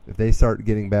they start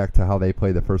getting back to how they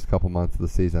play the first couple months of the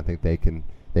season, I think they can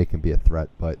be a threat.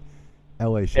 But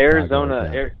LA,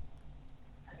 Chicago,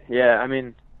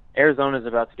 Arizona's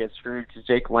about to get screwed because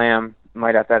Jake Lamb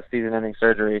might have that season-ending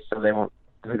surgery, so they won't.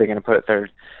 Who are they going to put at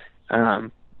third?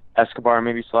 Escobar,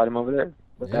 maybe slide him over there.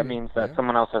 But that means that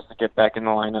someone else has to get back in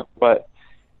the lineup. But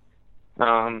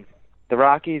the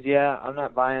Rockies, I'm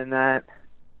not buying that.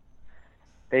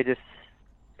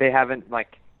 They haven't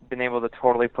been able to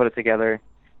totally put it together.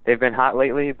 They've been hot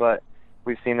lately, but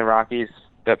we've seen the Rockies.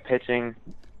 The pitching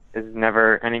is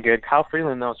never any good. Kyle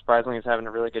Freeland, though, surprisingly, is having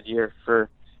a really good year for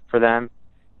them.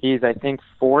 He's, I think,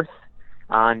 fourth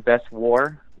on best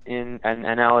WAR in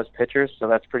NL as pitchers, so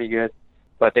that's pretty good.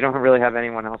 But they don't really have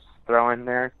anyone else throwing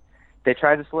there. They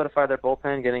tried to solidify their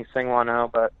bullpen, getting Singwon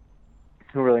out, but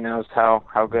who really knows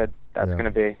how good that's going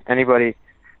to be. Anybody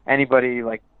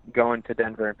going to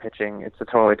Denver and pitching, it's a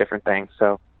totally different thing.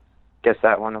 So guess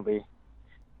that one will be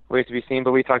wait to be seen.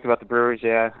 But we talked about the Brewers,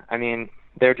 I mean,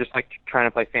 they're just trying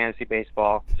to play fantasy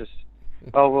baseball. Just,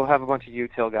 we'll have a bunch of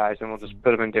util guys and we'll just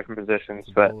put them in different positions.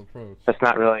 But that's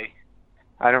not really,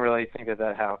 I don't really think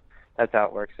that's how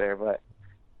it works there. But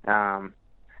I'm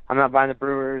not buying the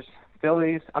Brewers.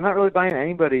 Phillies, I'm not really buying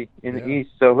anybody in the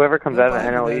East, so whoever comes out of the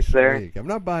NL East there. League. I'm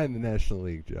not buying the National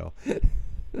League, Joe.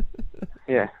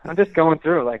 I'm just going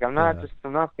through. I'm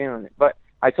not feeling it. But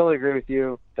I totally agree with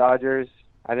you. Dodgers,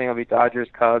 I think it'll be Dodgers,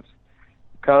 Cubs.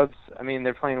 Cubs, I mean,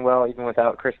 they're playing well even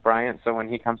without Chris Bryant, so when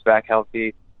he comes back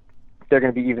healthy, they're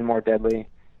going to be even more deadly.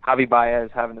 Javi Baez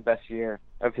having the best year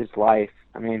of his life.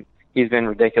 I mean, he's been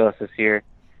ridiculous this year.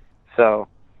 So,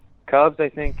 Cubs, I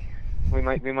think we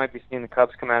might be seeing the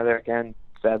Cubs come out of there again,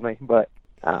 sadly. But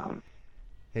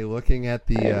hey, looking at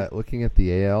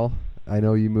the AL, I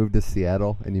know you moved to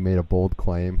Seattle and you made a bold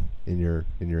claim in your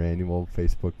annual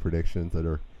Facebook predictions that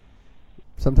are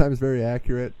sometimes very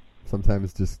accurate,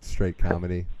 sometimes just straight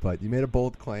comedy. But you made a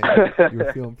bold claim. You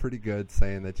were feeling pretty good,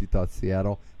 saying that you thought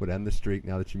Seattle would end the streak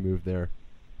now that you moved there,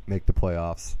 make the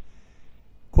playoffs.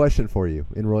 Question for you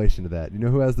in relation to that: you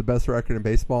know who has the best record in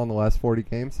baseball in the last 40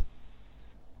 games?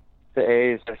 The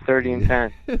A's are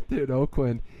 30-10. Dude,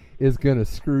 Oakland is gonna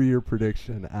screw your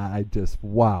prediction.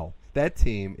 Wow. That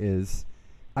team is.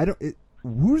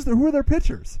 Who are their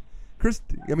pitchers?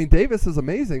 Davis is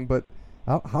amazing, but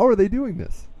how are they doing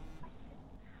this?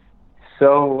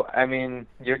 So, I mean,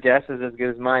 your guess is as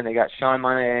good as mine. They got Sean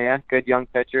Manaea, good young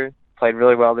pitcher, played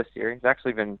really well this year. He's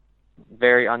actually been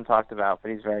very untalked about,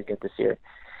 but he's very good this year.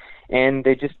 And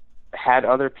they just had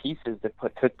other pieces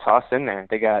to toss in there.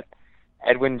 They got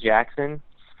Edwin Jackson,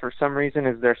 for some reason,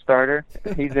 is their starter.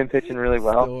 He's been pitching really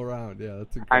well. Still around, yeah,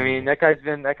 that's incredible. I mean, that guy's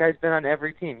been on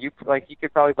every team. You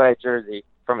could probably buy a jersey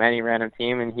from any random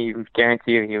team, and he would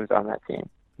guarantee you he was on that team.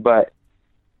 But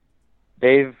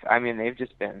they've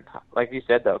just been, like you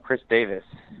said though, Chris Davis,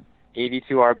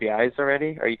 82 RBIs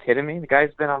already. Are you kidding me? The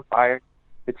guy's been on fire.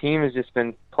 The team has just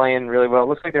been playing really well. It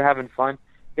looks like they're having fun.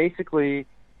 Basically,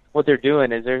 what they're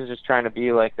doing is they're just trying to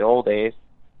be like the old days.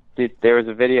 There was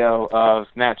a video of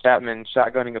Matt Chapman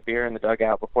shotgunning a beer in the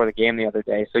dugout before the game the other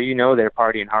day, so you know they're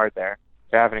partying hard there.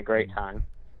 They're having a great time.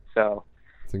 So,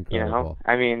 it's incredible.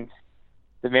 I mean,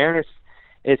 the Mariners,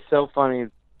 it's so funny.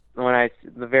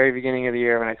 The very beginning of the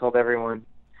year, when I told everyone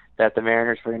that the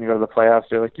Mariners were going to go to the playoffs,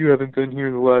 they're like, you haven't been here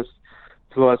the last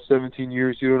 17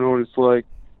 years, you don't know what it's like.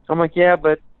 I'm like, yeah,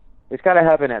 but it's got to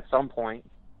happen at some point.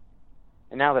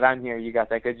 And now that I'm here, you got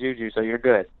that good juju, so you're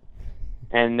good.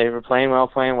 And they were playing well,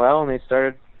 and they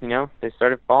started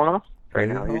falling off right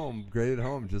now. Great at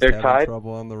home, just they're having tied.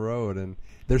 Trouble on the road, and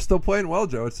they're still playing well,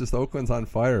 Joe. It's just Oakland's on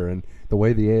fire, and the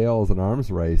way the AL is an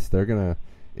arms race,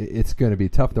 it's gonna be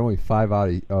tough. They're only 5 out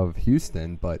of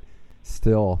Houston, but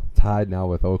still tied now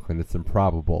with Oakland. It's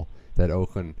improbable that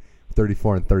Oakland,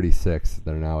 34-36,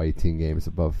 they're now 18 games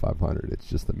above 500. It's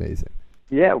just amazing.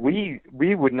 Yeah, we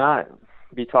would not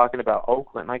be talking about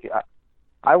Oakland. Like,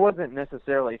 I wasn't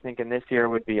necessarily thinking this year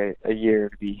would be a year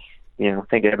to be,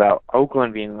 thinking about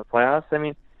Oakland being in the playoffs. I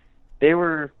mean, they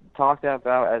were talked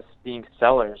about as being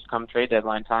sellers come trade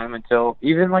deadline time until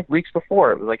even like weeks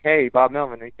before. It was like, hey, Bob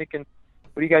Melvin, what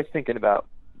are you guys thinking about?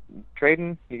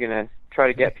 Trading? You gonna try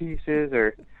to get pieces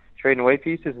or trading away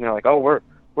pieces? And they're like, oh, we're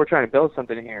trying to build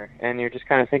something here. And you're just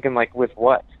kind of thinking like, with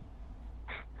what?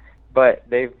 But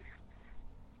they're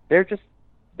just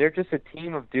a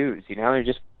team of dudes,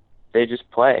 they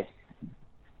just play,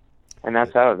 and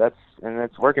that's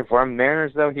working for them.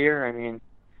 Mariners though here, I mean,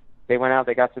 they went out,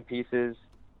 they got some pieces.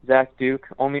 Zach Duke,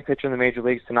 only pitcher in the major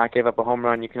leagues to not give up a home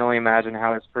run. You can only imagine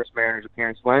how his first Mariners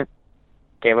appearance went.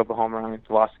 Gave up a home run,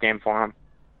 lost the game for him.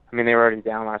 I mean, they were already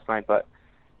down last night, but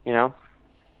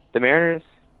the Mariners,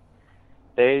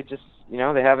 they just they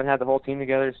haven't had the whole team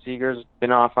together. Seager's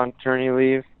been off on paternity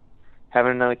leave,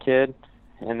 having another kid,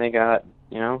 and they got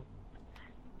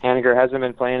Haniger hasn't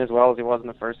been playing as well as he was in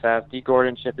the first half. D.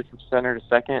 Gordon shifted from center to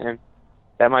second, and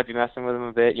that might be messing with him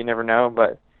a bit. You never know.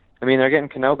 But, I mean, they're getting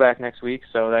Cano back next week,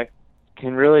 so that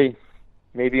can really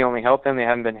maybe only help them. They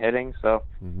haven't been hitting, so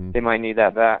they might need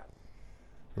that back.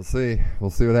 We'll see. We'll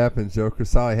see what happens, Joe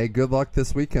Crisali. Hey, good luck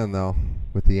this weekend, though,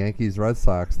 with the Yankees-Red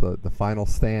Sox, the final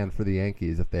stand for the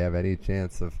Yankees. If they have any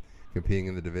chance of competing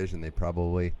in the division, they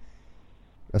probably...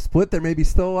 A split, they're maybe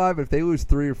still alive, but if they lose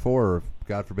 3 or 4, or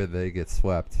God forbid they get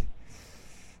swept,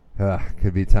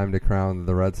 could be time to crown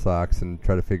the Red Sox and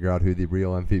try to figure out who the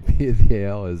real MVP of the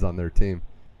AL is on their team.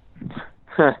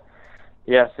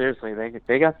 Yeah, seriously,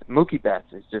 they got Mookie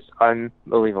Betts is just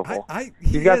unbelievable.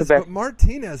 He's got the best. But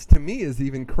Martinez to me is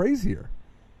even crazier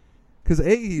because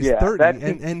he's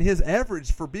 30, and his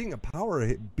average for being a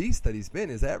power beast that he's been,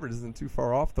 his average isn't too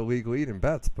far off the league lead in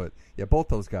Betts. But yeah, both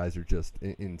those guys are just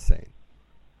insane.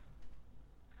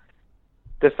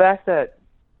 The fact that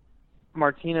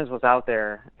Martinez was out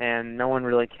there and no one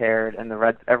really cared, and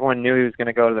everyone knew he was going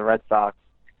to go to the Red Sox,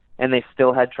 and they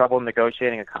still had trouble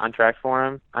negotiating a contract for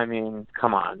him. I mean,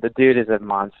 come on, the dude is a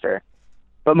monster.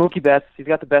 But Mookie Betts, he's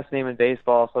got the best name in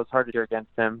baseball, so it's hard to cheer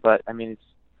against him. But I mean, it's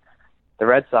the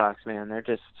Red Sox, man. They're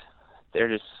just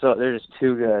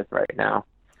too good right now.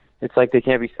 It's like they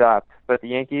can't be stopped. But the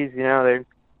Yankees, they're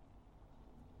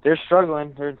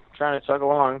struggling. They're trying to chug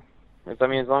along. As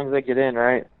long as they get in,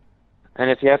 right?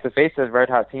 And if you have to face a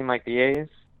red-hot team like the A's,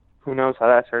 who knows how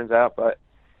that turns out. But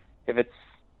if it's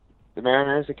the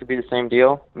Mariners, it could be the same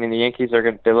deal. I mean, the Yankees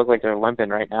they look like they're limping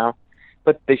right now.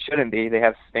 But they shouldn't be. They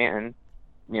have Stanton.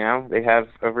 They have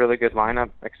a really good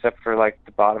lineup, except for,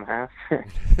 the bottom half. As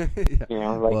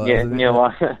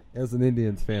an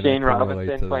Indians fan, Shane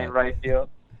Robinson playing right field.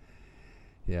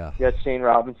 Yeah. You got Shane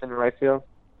Robinson in right field.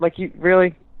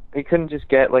 You couldn't just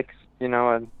get,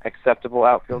 an acceptable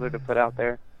outfielder to put out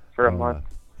there for a month.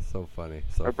 So funny.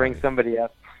 Or bring somebody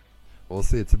up. We'll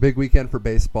see. It's a big weekend for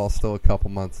baseball. Still a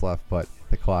couple months left, but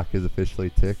the clock is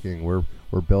officially ticking. We're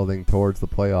building towards the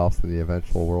playoffs and the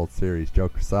eventual World Series. Joe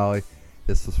Crisali,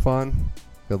 this was fun.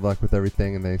 Good luck with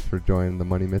everything, and thanks for joining the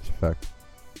Money Mitch Effect.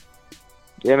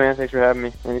 Yeah, man. Thanks for having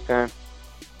me. Anytime.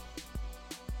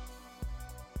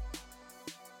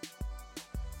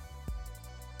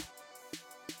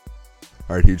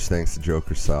 All right, huge thanks to Joe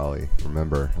Crisali.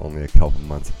 Remember, only a couple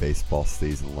months of baseball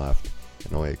season left,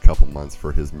 and only a couple months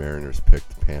for his Mariners pick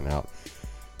to pan out.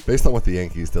 Based on what the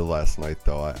Yankees did last night,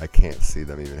 though, I can't see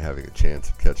them even having a chance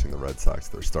of catching the Red Sox.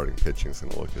 Their starting pitching is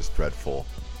going to look just dreadful,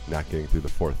 not getting through the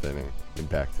fourth inning in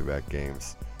back-to-back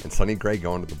games. And Sonny Gray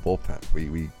going to the bullpen.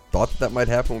 We thought that might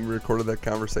happen when we recorded that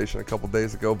conversation a couple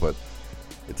days ago, but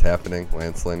it's happening.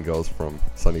 Lance Lynn goes from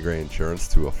Sonny Gray Insurance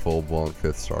to a full-blown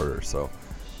fifth starter, so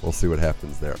we'll see what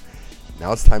happens there.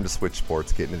 Now it's time to switch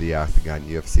sports, get into the octagon.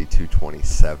 UFC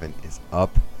 227 is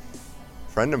up.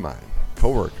 A friend of mine,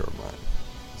 coworker of mine,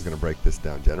 is going to break this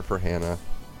down. Jennifer Hanna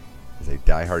is a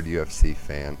diehard UFC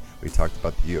fan. We talked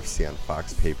about the UFC on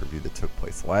Fox pay-per-view that took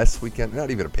place last weekend.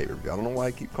 Not even a pay-per-view. I don't know why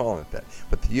I keep calling it that.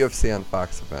 But the UFC on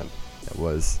Fox event that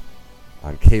was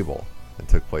on cable that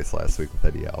took place last week with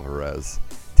Eddie Alvarez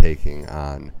taking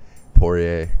on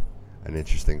Poirier. An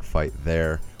interesting fight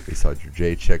there. We saw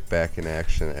Jacek back in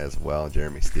action as well.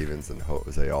 Jeremy Stevens and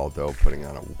Jose Aldo putting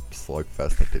on a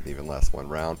slugfest that didn't even last one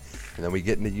round. And then we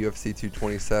get into UFC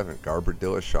 227. Garber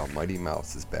Dillashaw, Mighty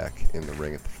Mouse, is back in the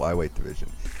ring at the flyweight division.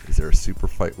 Is there a super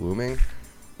fight looming?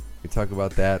 We talk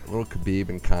about that. A little Khabib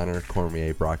and Conor,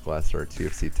 Cormier, Brock Lesnar,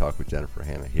 TFC Talk with Jennifer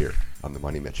Hanna here on the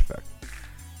Money Mitch Effect.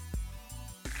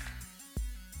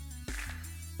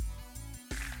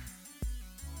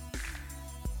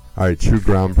 All right, true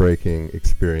groundbreaking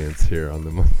experience here on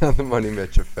the Money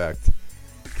Mitch Effect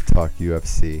to talk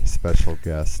UFC. Special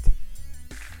guest,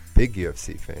 big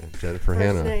UFC fan, Jennifer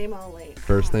Hanna. First name only.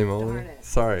 First name only.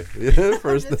 Sorry,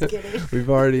 first Just name. kidding. We've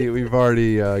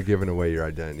already given away your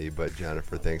identity, but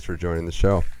Jennifer, thanks for joining the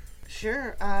show.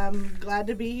 Sure. I'm glad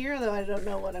to be here, though I don't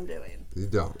know what I'm doing. You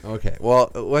don't. Okay. Well,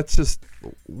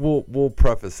 we'll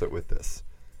preface it with this.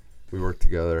 We work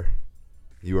together.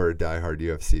 You are a diehard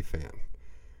UFC fan.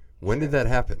 When did that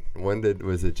happen?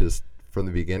 Was it just from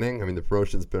the beginning? I mean, the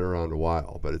promotion's been around a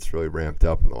while, but it's really ramped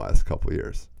up in the last couple of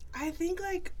years. I think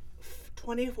like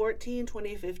 2014,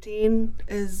 2015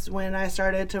 is when I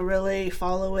started to really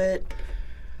follow it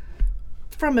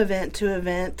from event to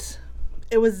event.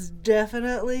 It was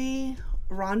definitely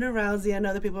Ronda Rousey. I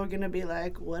know that people are going to be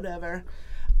like, whatever.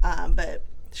 But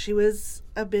she was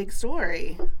a big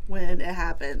story when it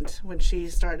happened, when she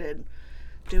started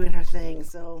doing her thing.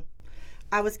 So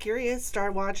I was curious,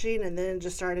 started watching, and then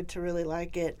just started to really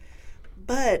like it.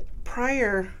 But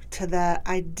prior to that,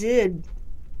 I did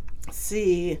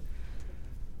see,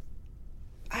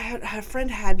 I had a friend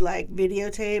had like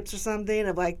videotapes or something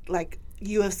of like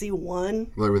UFC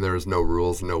 1. Like when there was no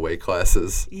rules, no weight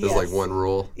classes. Yes. There's like one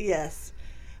rule. Yes.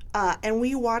 And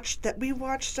we watched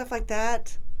stuff like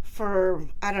that for,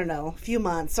 I don't know, a few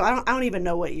months. So I don't even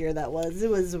know what year that was. It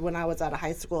was when I was out of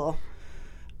high school.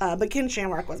 But Ken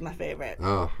Shamrock was my favorite.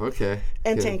 Oh, okay.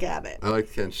 And Tank Abbott. I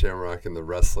like Ken Shamrock in the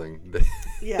wrestling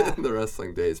Yeah. in the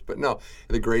wrestling days. But no,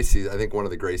 the Gracies, I think one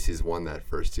of the Gracies won that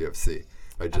first UFC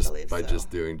by just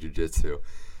doing jiu-jitsu.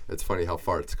 It's funny how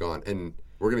far it's gone. And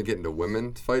we're going to get into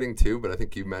women fighting too, but I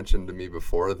think you mentioned to me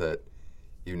before that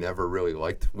you never really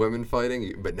liked women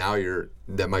fighting, but now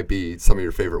that might be some of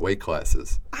your favorite weight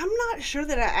classes. I'm not sure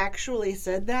that I actually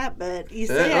said that, but you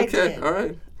say I okay, did. All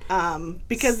right.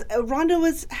 Because Ronda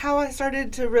was how I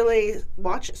started to really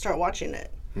start watching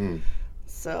it.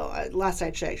 So last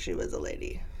I checked, she was a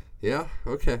lady. Yeah.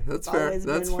 Okay. That's fair.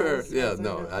 That's fair. Yeah.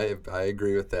 No, I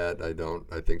agree with that.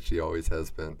 I think she always has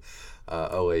been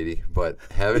a lady. But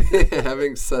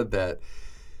having said that,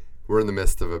 we're in the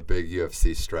midst of a big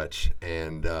UFC stretch,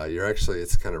 and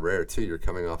it's kind of rare too. You're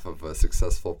coming off of a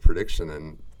successful prediction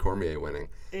and Cormier winning.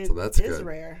 So that's good. It is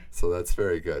rare. So that's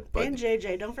very good. But and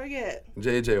JJ, don't forget.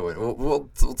 JJ win. We'll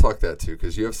talk that too,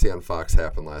 because UFC on Fox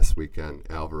happened last weekend.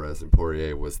 Alvarez and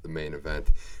Poirier was the main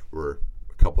event. We're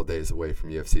a couple days away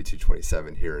from UFC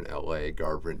 227 here in LA.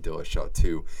 Garber and Dillashaw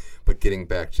too. But getting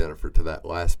back, Jennifer, to that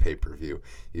last pay-per-view,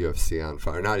 UFC on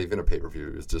Fox, not even a pay-per-view,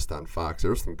 it was just on Fox.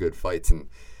 There were some good fights, and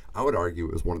I would argue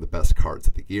it was one of the best cards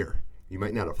of the year. You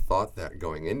might not have thought that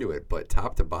going into it, but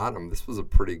top to bottom, this was a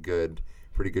pretty good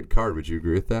card. Would you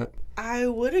agree with that? I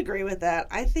would agree with that.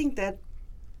 I think that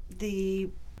the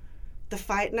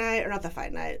fight night, or not the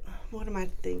fight night, what am I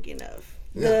thinking of?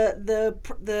 Yeah.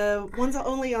 The ones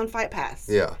only on Fight Pass.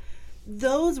 Yeah.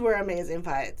 Those were amazing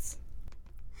fights.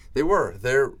 They were.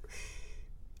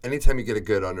 Anytime you get a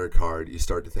good undercard, you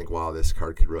start to think, wow, this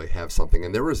card could really have something.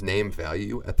 And there was name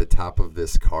value at the top of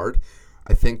this card.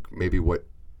 I think maybe what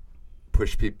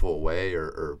pushed people away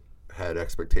or had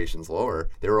expectations lower,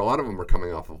 a lot of them were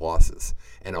coming off of losses.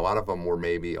 And a lot of them were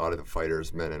maybe, a lot of the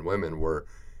fighters, men and women, were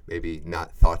maybe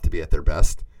not thought to be at their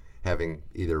best, having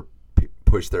either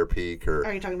pushed their peak or...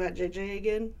 Are you talking about JJ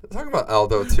again? I'm talking about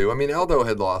Aldo too. I mean, Aldo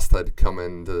had come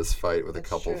into this fight with a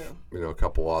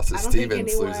couple losses.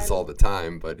 Stevens loses all the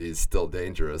time, but he's still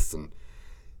dangerous. And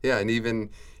yeah, and even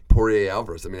Poirier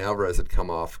Alvarez. I mean, Alvarez had come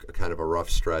off kind of a rough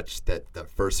stretch. That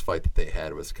first fight that they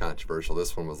had was controversial.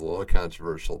 This one was a little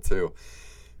controversial too.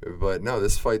 But no,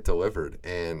 this fight delivered,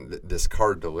 and this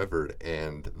card delivered,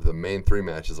 and the main 3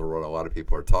 matches are what a lot of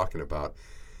people are talking about.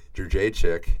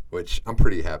 Jędrzejczyk, which I'm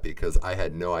pretty happy because I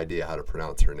had no idea how to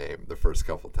pronounce her name the first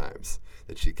couple times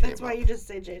that she came That's why up. you just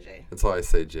say JJ. That's why I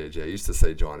say JJ. I used to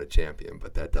say Joanna Champion,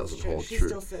 but that doesn't hold She true.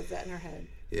 still says that in her head.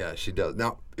 Yeah, she does.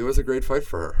 Now, it was a great fight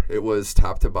for her. It was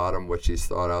top to bottom what she's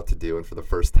thought out to do, and for the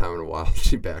first time in a while,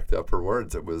 she backed up her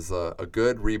words. It was a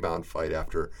good rebound fight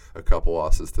after a couple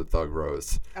losses to Thug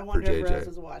Rose I for wonder if JJ. Rose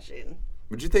was watching.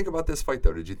 What'd you think about this fight,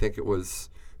 though? Did you think it was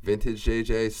vintage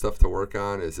JJ, stuff to work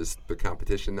on? Is this the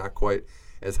competition not quite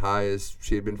as high as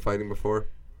she had been fighting before?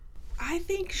 I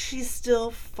think she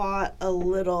still fought a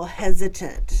little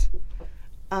hesitant.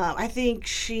 I think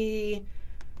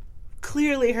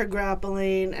clearly her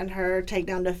grappling and her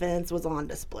takedown defense was on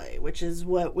display, which is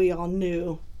what we all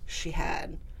knew she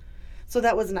had. So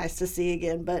that was nice to see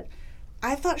again, but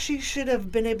I thought she should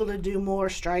have been able to do more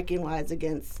striking-wise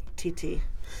against TT.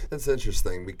 That's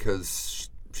interesting because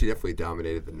she definitely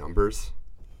dominated the numbers.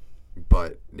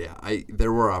 But, yeah,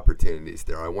 there were opportunities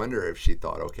there. I wonder if she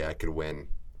thought, okay, I could win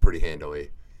pretty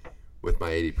handily with my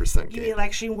 80% game. You mean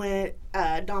like she went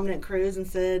Dominic Cruz and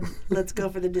said, let's go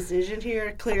for the decision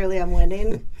here? Clearly I'm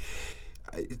winning.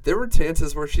 There were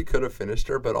chances where she could have finished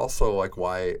her, but also, like,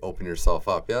 why open yourself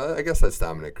up? Yeah, I guess that's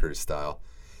Dominic Cruz style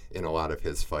in a lot of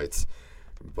his fights.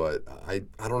 But I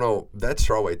don't know. That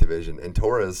strawweight division. And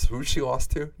Torres, who she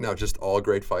lost to? Now, just all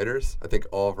great fighters? I think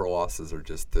all of her losses are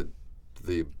just the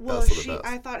best of the best.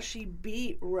 I thought she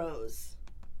beat Rose.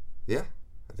 Yeah,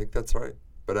 I think that's right.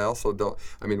 But I also don't.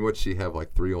 I mean, would she have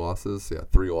like 3 losses? Yeah,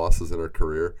 3 losses in her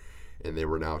career, and they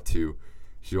were now 2.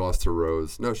 She lost to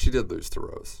Rose. No, she did lose to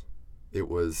Rose. It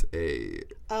was a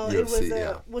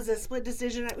UFC, was a split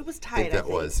decision. It was tight. I think that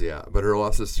was, yeah. But her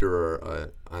losses to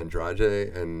her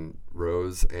Andrade and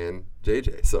Rose and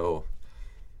JJ. So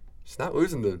she's not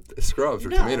losing to scrubs or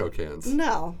tomato cans.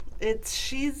 No,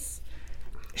 she's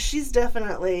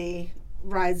definitely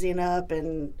rising up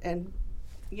and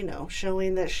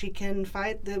showing that she can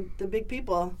fight the big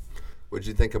people. What'd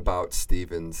you think about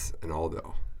Stevens and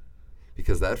Aldo?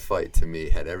 Because that fight to me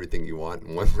had everything you want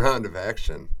in one round of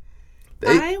action.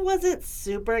 I wasn't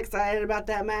super excited about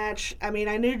that match. I mean,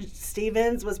 I knew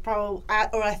Stevens was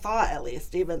I thought at least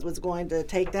Stevens was going to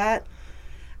take that.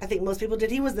 I think most people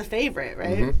did. He was the favorite,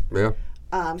 right? Mm-hmm.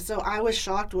 Yeah. So I was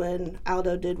shocked when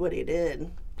Aldo did what he did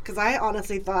because I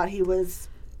honestly thought he was,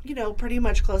 pretty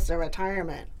much close to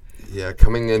retirement. Yeah,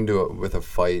 coming into it with a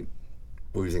fight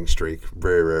losing streak,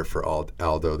 very rare for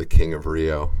Aldo, the king of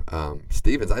Rio.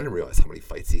 Stevens, I didn't realize how many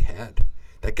fights he had.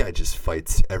 That guy just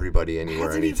fights everybody,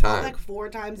 anywhere, anytime. Hasn't he fought like 4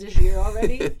 times this year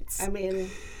already? I mean,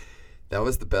 that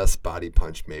was the best body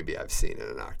punch maybe I've seen in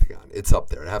an octagon. It's up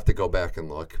there. I have to go back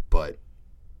and look, but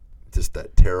just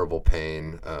that terrible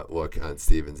pain look on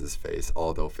Stevens' face,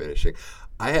 Aldo finishing.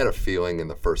 I had a feeling in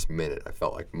the first minute, I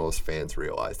felt like most fans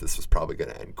realized this was probably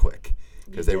going to end quick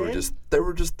because they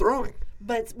were just throwing.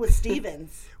 But with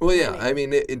Stevens. Well, yeah, I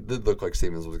mean, it did look like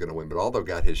Stevens was going to win, but Aldo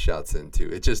got his shots in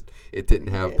too. It didn't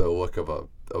have the look of a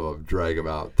drag him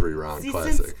out 3-round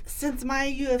classic. Since my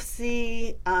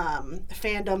UFC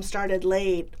fandom started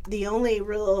late, the only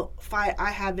real fight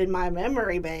I have in my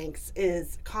memory banks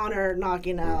is Conor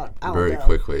knocking out Aldo. Very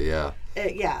quickly, yeah.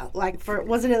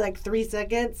 Wasn't it like 3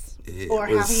 seconds? How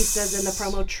he says in the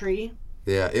promo tree?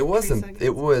 Yeah, it wasn't.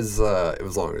 It was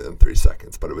longer than 3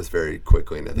 seconds, but it was very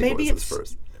quickly, and I think it was his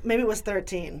first. Maybe it was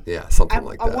 13. Yeah, something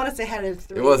like that. I want to say had it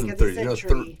 3. It wasn't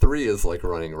 3. 3 is like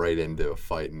running right into a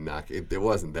fight and knock. It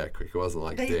wasn't that quick. It wasn't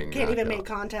like they can't even make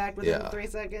contact within 3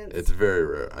 seconds. It's very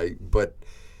rare. But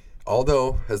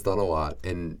Aldo has done a lot,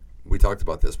 and we talked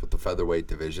about this with the featherweight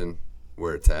division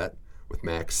where it's at, with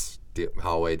Max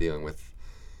Holloway dealing with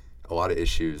a lot of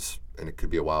issues, and it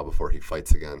could be a while before he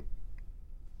fights again.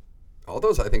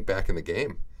 Aldo's, I think, back in the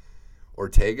game.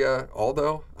 Ortega,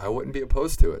 Aldo, I wouldn't be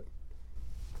opposed to it.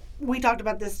 We talked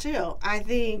about this too. I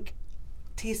think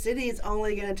T-City is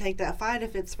only going to take that fight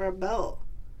if it's for a belt.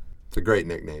 It's a great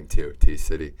nickname too,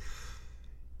 T-City.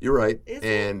 You're right. I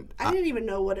didn't even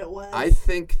know what it was. I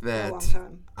think that for a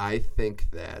long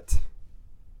time.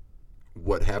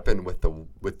 What happened with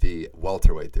the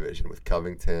welterweight division with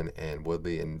Covington and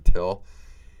Woodley and Till,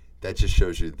 that just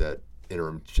shows you that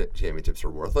interim championships are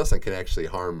worthless and can actually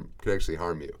harm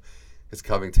you. Because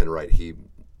Covington, right, he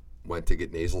went to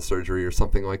get nasal surgery or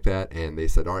something like that, and they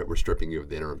said, all right, we're stripping you of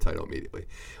the interim title immediately.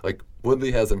 Like,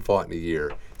 Woodley hasn't fought in a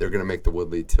year. They're going to make the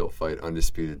Woodley-Till fight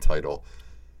undisputed title,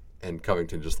 and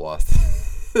Covington just lost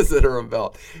his interim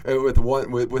belt with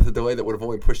a delay that would have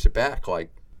only pushed it back like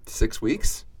 6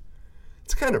 weeks.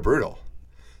 It's kind of brutal.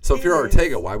 So if you're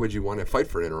Ortega, why would you want to fight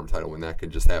for an interim title when that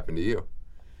could just happen to you?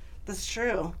 That's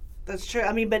true. That's true.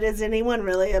 I mean, but is anyone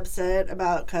really upset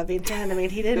about Covington? I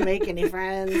mean, he didn't make any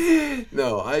friends.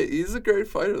 No, he's a great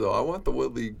fighter, though. I want the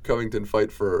Woodley-Covington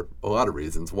fight for a lot of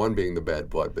reasons. One being the bad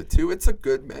blood, but two, it's a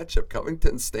good matchup.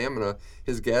 Covington's stamina,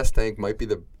 his gas tank might be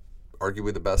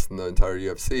arguably the best in the entire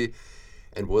UFC,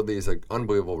 and Woodley is an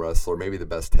unbelievable wrestler, maybe the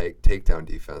best takedown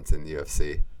defense in the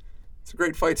UFC. It's a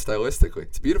great fight stylistically.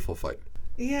 It's a beautiful fight.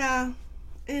 Yeah,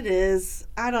 it is.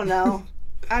 I don't know.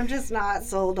 I'm just not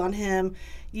sold on him.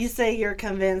 You say you're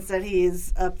convinced that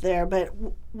he's up there, but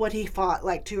what he fought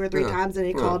like 2 or 3 times and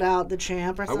he called out the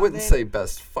champ or something? I wouldn't say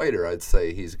best fighter. I'd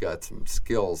say he's got some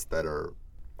skills that are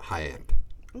high end.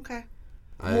 Okay.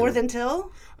 More than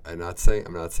Till? I'm not saying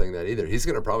that either. He's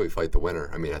going to probably fight the winner.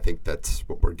 I mean, I think that's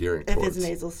what we're gearing towards. If his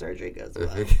nasal surgery goes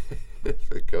well.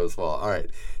 If it goes well. All right.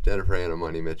 Jennifer Anna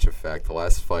Money Mitch Effect. The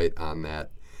last fight on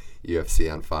that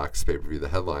UFC on Fox pay-per-view, the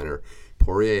headliner,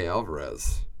 Poirier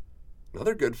Alvarez.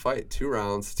 Another good fight. 2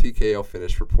 rounds. TKO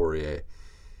finish for Poirier.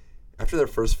 After their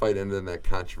first fight ended in that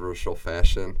controversial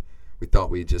fashion, we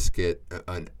thought we'd just get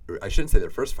I shouldn't say their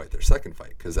first fight, their second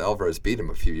fight, because Alvarez beat him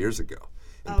a few years ago.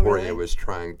 And Poirier really? was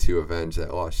trying to avenge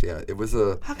that loss. Yeah, it was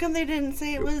a... How come they didn't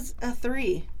say it was a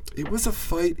 3? It was a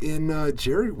fight in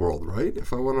Jerry World, right?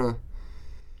 If I want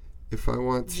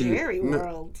to... Jerry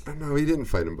World? No, he didn't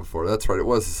fight him before. That's right. It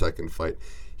was the second fight.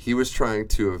 He was trying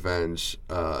to avenge...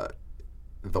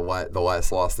 The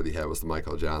last loss that he had was to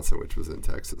Michael Johnson, which was in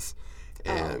Texas.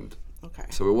 And okay.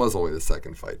 So it was only the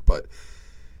second fight. But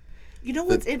you know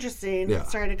what's interesting? Yeah.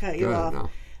 Sorry to cut you off. No.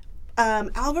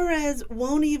 Alvarez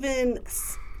won't even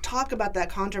talk about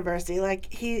that controversy.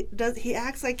 Like he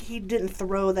acts like he didn't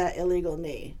throw that illegal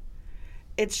knee.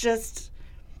 It's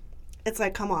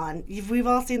like, come on. We've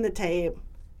all seen the tape.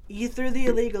 You threw the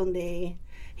illegal knee.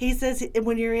 He says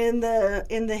when you're in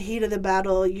the heat of the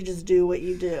battle, you just do what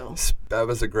you do. That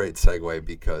was a great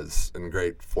segue and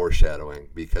great foreshadowing,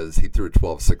 because he threw a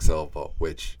 12-6 elbow,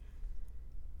 which,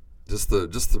 just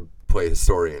to play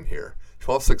historian here,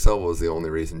 12-6 elbow is the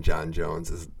only reason John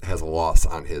Jones has a loss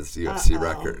on his UFC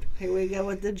record. Here we go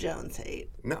with the Jones hate.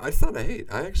 No, it's not a hate.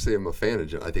 I actually am a fan of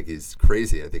Jones. I think he's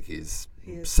crazy. I think he's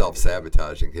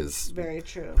self-sabotaging his... Very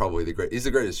true. Probably he's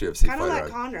the greatest UFC fighter. Kind of like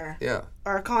Conor. Yeah.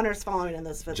 Or Conor's following in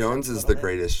those footsteps. Jones is the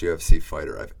greatest UFC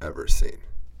fighter I've ever seen.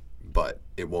 But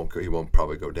he won't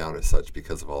probably go down as such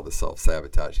because of all the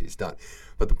self-sabotage he's done.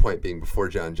 But the point being, before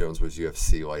John Jones was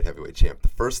UFC light heavyweight champ the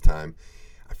first time,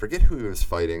 I forget who he was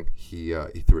fighting. He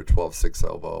threw a 12-6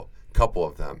 elbow, a couple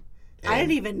of them. I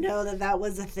didn't even know that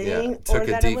was a thing. Yeah, took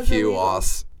a DQ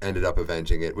loss, ended up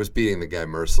avenging it. Was beating the guy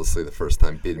mercilessly the first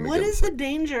time, beat him again. What is the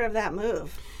danger of that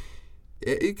move?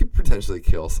 It could potentially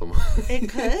kill someone. It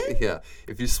could? Yeah.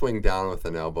 If you swing down with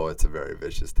an elbow, it's a very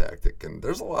vicious tactic, and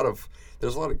there's a lot of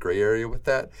gray area with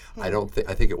that. I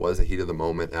think it was a heat of the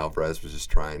moment. Alvarez was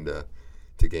just trying to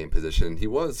gain position. He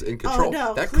was in control. Oh,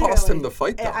 no, that clearly cost him the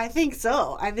fight, though. I think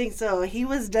so. He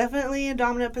was definitely in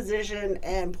dominant position,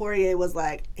 and Poirier was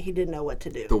like, he didn't know what to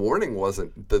do. The warning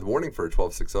for a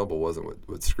 12-6 elbow wasn't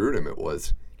what screwed him. It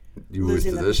was you lose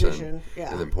position. Yeah.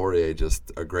 And then Poirier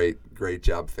just a great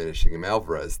job finishing him.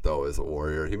 Alvarez, though, is a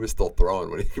warrior. He was still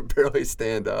throwing when he could barely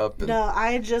stand up. No,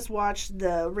 I just rewatched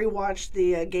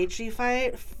the Gaethje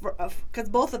fight, because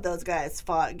both of those guys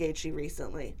fought Gaethje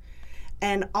recently.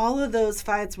 And all of those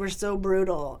fights were so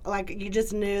brutal. Like, you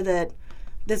just knew that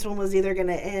this one was either going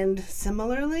to end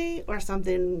similarly or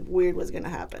something weird was going to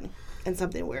happen. And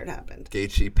something weird happened.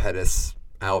 Gaethje, Pettis,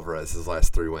 Alvarez, his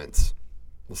last 3 wins.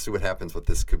 We'll see what happens with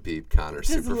this Khabib-Conor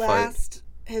super fight.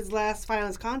 His last fight on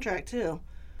his contract, too.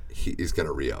 He's going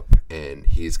to re-up, and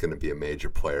he's going to be a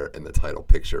major player in the title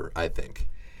picture, I think.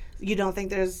 You don't think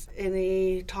there's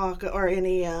any talk or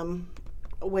any...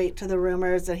 weight to the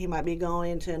rumors that he might be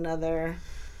going to another...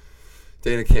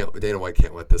 Dana White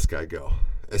can't let this guy go,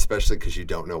 especially because you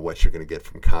don't know what you're going to get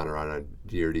from Conor on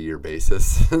a year-to-year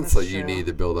basis. So you need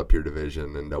to build up your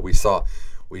division. And we saw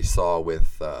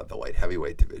with the light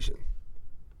heavyweight division,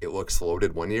 it looks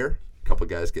loaded one year. A couple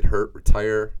guys get hurt,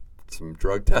 retire, some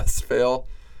drug tests fail.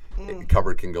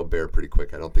 Cupboard can go bare pretty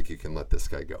quick. I don't think you can let this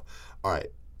guy go. All right,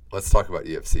 let's talk about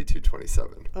UFC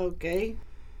 227. Okay.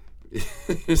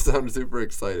 You sound super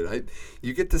excited.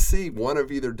 You get to see one of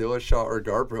either Dillashaw or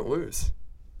Garbrandt lose.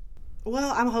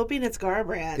 Well, I'm hoping it's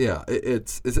Garbrandt. Yeah,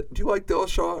 do you like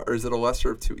Dillashaw, or is it a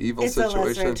lesser of two evils situation?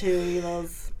 It's a lesser of two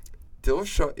evils.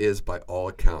 Dillashaw is, by all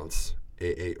accounts,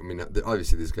 I mean,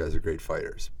 obviously these guys are great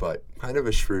fighters, but kind of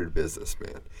a shrewd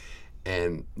businessman.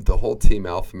 And the whole Team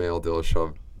Alpha Male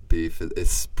Dillashaw beef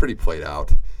is pretty played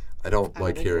out. I don't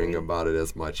like hearing about it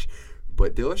as much,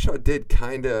 but Dillashaw did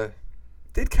kind of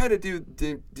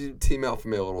do Team Alpha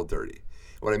Male a little dirty.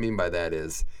 What I mean by that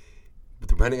is,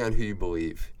 depending on who you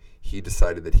believe, he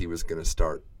decided that he was going to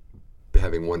start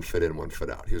having one foot in, one foot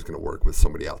out. He was going to work with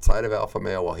somebody outside of Alpha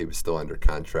Male while he was still under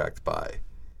contract by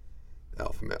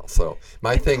Alpha Male. So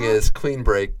my thing is, clean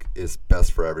break is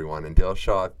best for everyone, and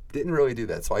Dillashaw didn't really do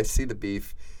that. So I see the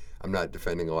beef. I'm not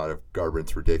defending a lot of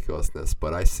Garbrandt's ridiculousness,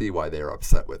 but I see why they are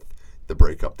upset with the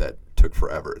breakup that took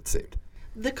forever, it seemed.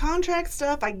 The contract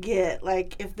stuff I get.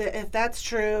 Like, if that's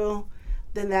true,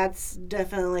 then that's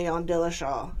definitely on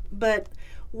Dillashaw. But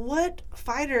what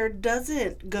fighter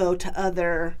doesn't go to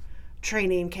other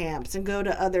training camps and go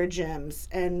to other gyms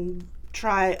and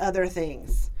try other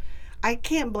things? I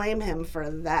can't blame him for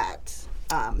that.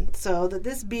 So that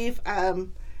this beef,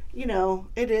 it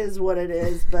is what it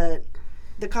is, but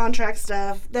the contract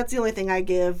stuff, that's the only thing I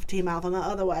give Team Alpha Male.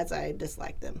 Otherwise, I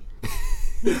dislike them.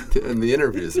 And the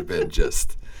interviews have been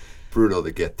just brutal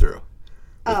to get through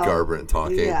with Garbrandt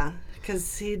talking. Yeah,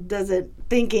 because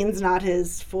thinking's not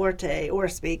his forte, or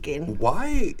speaking.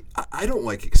 Why? I don't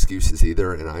like excuses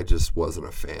either, and I just wasn't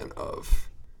a fan of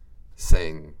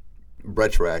saying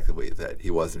retroactively that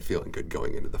he wasn't feeling good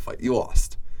going into the fight. You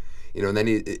lost. And then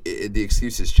the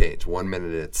excuses change. 1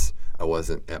 minute it's, I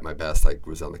wasn't at my best, I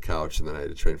was on the couch, and then I had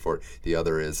to train for it. The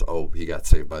other is, he got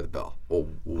saved by the bell. Well,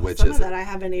 which is it? Some of that I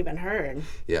haven't even heard.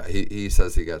 Yeah, he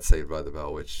says he got saved by the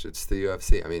bell, which it's the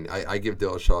UFC. I mean, I give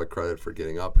Dillashaw credit for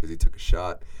getting up because he took a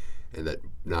shot, and that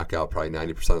knocked out probably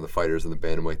 90% of the fighters in the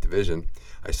bantamweight division.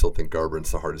 I still think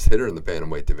Garbrandt's the hardest hitter in the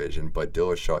bantamweight division, but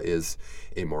Dillashaw is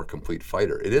a more complete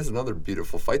fighter. It is another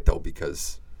beautiful fight, though,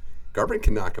 because Garbrandt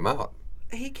can knock him out.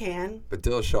 He can. But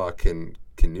Dillashaw can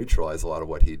neutralize a lot of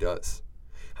what he does.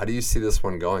 How do you see this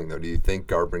one going, though? Do you think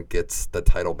Garbrandt gets the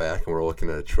title back and we're looking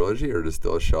at a trilogy, or does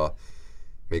Dillashaw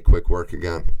make quick work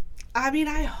again? I mean,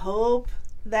 I hope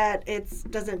that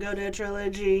it doesn't go to a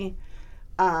trilogy.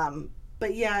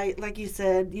 But yeah, like you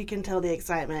said, you can tell the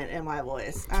excitement in my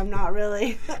voice. I'm not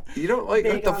really. You don't like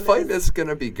the fight is going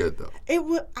to be good, though.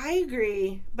 I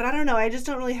agree, but I don't know. I just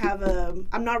don't really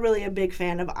I'm not really a big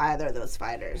fan of either of those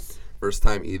fighters. First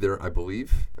time either, I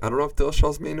believe. I don't know if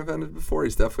Dillashaw's main evented before.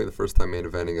 He's definitely the first time main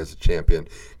eventing as a champion.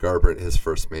 Garbrandt, his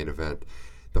first main event.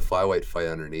 The flyweight fight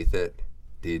underneath it,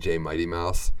 DJ Mighty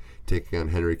Mouse taking on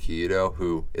Henry Cejudo,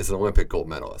 who is an Olympic gold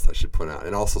medalist, I should point out,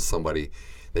 and also somebody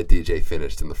that DJ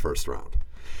finished in the first round.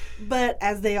 But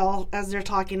as they're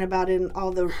talking about in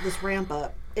all this ramp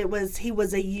up, he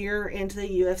was a year into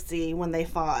the UFC when they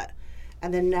fought,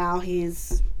 and then now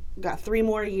he's got 3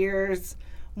 more years,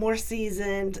 more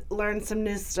seasoned, learned some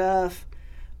new stuff.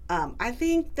 I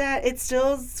think that it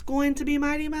still is going to be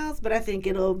Mighty Mouse, but I think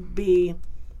it'll be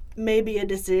maybe a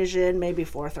decision, maybe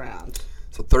 4th round.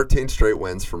 So 13 straight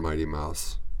wins for Mighty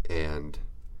Mouse, and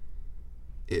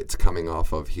it's coming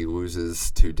off of he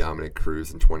loses to Dominic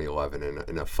Cruz in 2011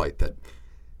 in a fight that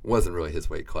wasn't really his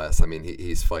weight class. I mean,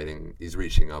 he's fighting, he's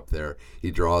reaching up there.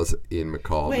 He draws Ian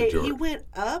McCall. Wait, he went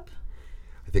up?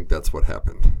 I think that's what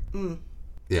happened.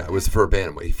 Yeah, it was for a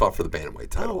bantamweight. He fought for the bantamweight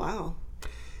title. Oh, wow.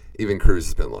 Even Cruz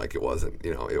has been like, it wasn't,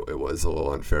 it was a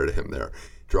little unfair to him there.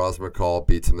 Draws McCall,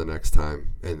 beats him the next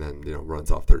time, and then, runs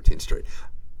off 13 straight.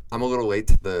 I'm a little late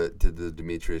to the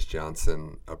Demetrius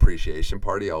Johnson appreciation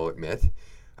party, I'll admit.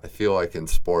 I feel like in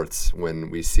sports, when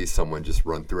we see someone just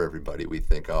run through everybody, we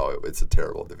think, it's a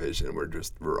terrible division.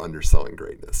 We're underselling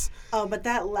greatness. Oh, but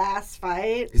that last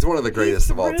fight, he's one of the greatest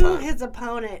of all time. He threw his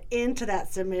opponent into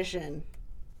that submission.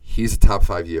 He's a top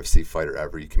 5 UFC fighter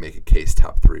ever. You can make a case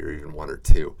top 3 or even 1 or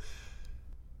 2.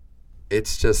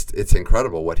 It's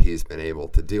incredible what he's been able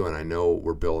to do. And I know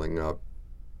we're building up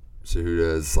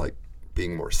Cejudo as like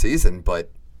being more seasoned,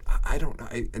 but I don't know.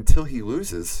 Until he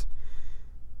loses,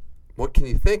 what can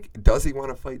you think? Does he want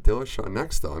to fight Dillashaw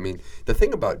next, though? I mean, the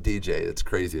thing about DJ that's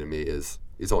crazy to me is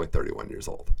he's only 31 years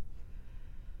old.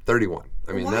 31.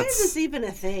 I mean, why is this even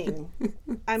a thing?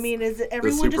 I mean, is it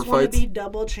everyone just want to be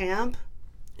double champ?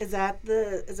 Is that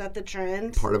the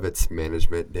trend? Part of it's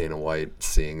management. Dana White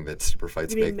seeing that super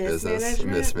fights make business.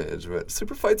 Mismanagement.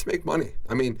 Super fights make money.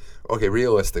 I mean, okay,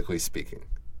 realistically speaking,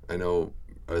 I know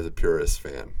as a purist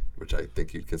fan, which I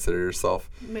think you'd consider yourself.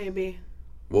 Maybe.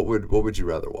 What would you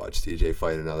rather watch? DJ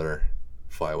fight another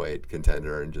flyweight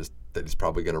contender and just that he's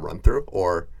probably going to run through,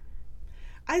 or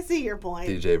I see your point.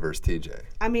 DJ versus TJ.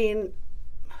 I mean,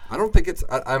 I don't think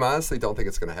I honestly don't think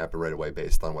it's going to happen right away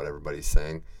based on what everybody's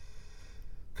saying.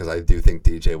 Because I do think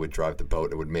DJ would drive the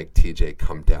boat. It would make TJ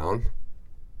come down.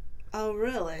 Oh,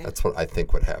 really? That's what I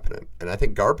think would happen. And I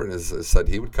think Garbrandt has said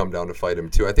he would come down to fight him,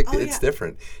 too. I think it's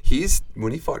different.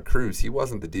 When he fought Cruz, he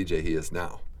wasn't the DJ he is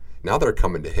now. Now they're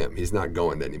coming to him. He's not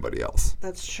going to anybody else.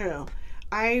 That's true.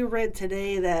 I read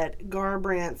today that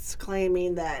Garbrandt's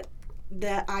claiming that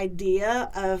the idea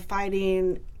of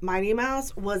fighting Mighty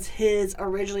Mouse was his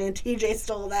originally, and TJ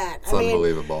stole that. It's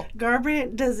unbelievable.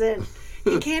 Garbrandt doesn't,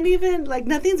 he can't even,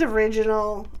 nothing's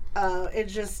original. It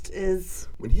just is.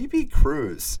 When he beat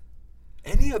Cruz,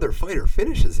 any other fighter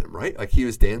finishes him, right? Like, he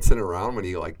was dancing around when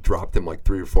he, dropped him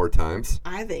 3 or 4 times.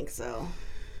 I think so.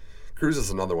 Cruz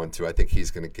is another one, too. I think he's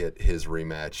going to get his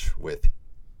rematch with,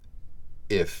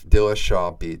 if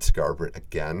Dillashaw beats Garbrandt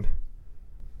again,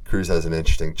 Cruz has an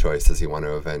interesting choice. Does he want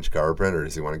to avenge Garbrandt, or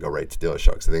does he want to go right to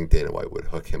Dillashaw? Because I think Dana White would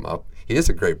hook him up. He is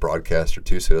a great broadcaster,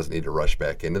 too, so he doesn't need to rush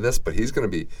back into this, but he's going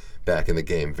to be back in the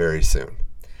game very soon.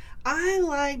 I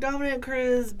like Dominic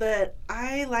Cruz, but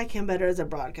I like him better as a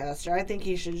broadcaster. I think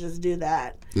he should just do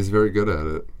that. He's very good at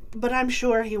it. But I'm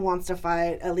sure he wants to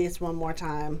fight at least one more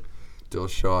time.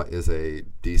 Dillashaw is a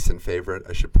decent favorite,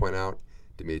 I should point out.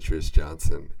 Demetrius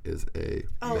Johnson is a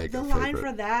mega the line favorite.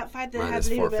 For that fight that Minus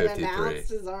hasn't even been 453.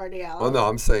 announced is already out. Oh, no,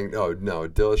 I'm saying, no,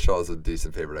 Dillashaw is a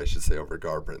decent favorite, I should say, over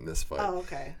Garbrandt in this fight. Oh,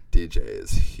 okay. DJ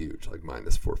is huge,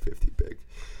 minus 450 big.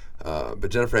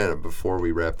 But Jennifer Anna, before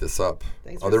we wrap this up,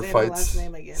 Thanks for other saying fights. my last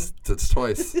name again. It's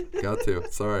twice. Got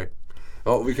to. Sorry.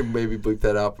 Oh, we can maybe bleep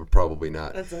that out, but probably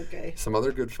not. That's okay. Some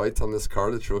other good fights on this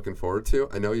card that you're looking forward to.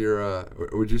 I know you're.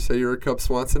 Would you say you're a Cub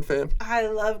Swanson fan? I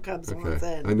love Cub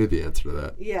Swanson. I knew the answer to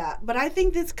that. Yeah, but I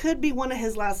think this could be one of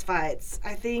his last fights.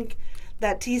 I think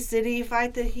that T-City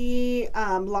fight that he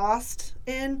lost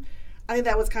in, I think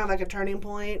that was kind of like a turning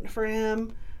point for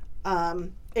him.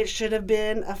 It should have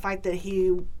been a fight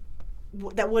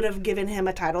that would have given him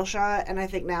a title shot, and I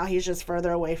think now he's just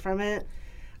further away from it.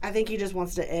 I think he just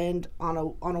wants to end on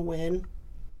a win.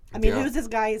 I mean, who's this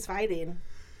guy he's fighting?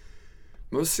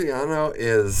 Mociano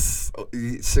is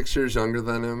 6 years younger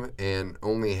than him and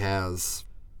only has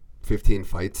 14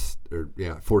 fights to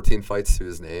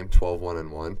his name,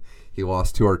 12-1-1. He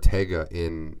lost to Ortega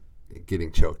in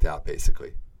getting choked out,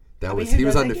 basically. He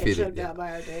was undefeated. Get choked out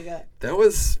by Ortega?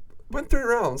 Went 3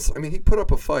 rounds. I mean, he put up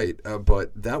a fight,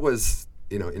 but that was,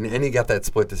 and he got that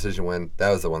split decision win. That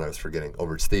was the one I was forgetting,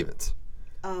 over Stevens.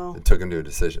 Oh. It took him to a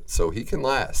decision. So he can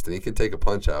last, and he can take a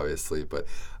punch, obviously, but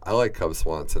I like Cub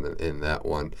Swanson in that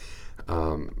one.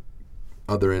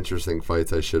 Other interesting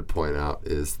fights I should point out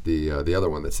is the other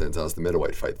one that stands out is the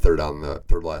middleweight fight, third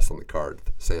last on the card,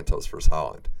 Santos versus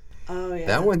Holland. Oh, yeah.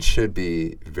 That one should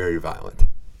be very violent.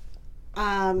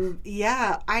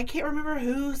 Yeah, I can't remember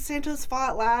who Santos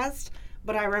fought last,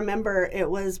 but I remember it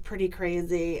was pretty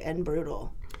crazy and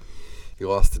brutal. He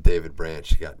lost to David Branch.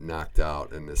 He got knocked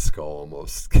out, and his skull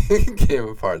almost came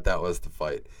apart. That was the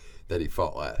fight that he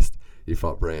fought last. He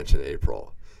fought Branch in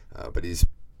April, it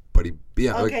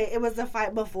was the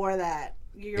fight before that.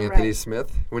 You're Anthony right.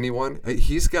 Smith when he won.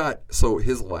 He's got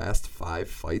his last 5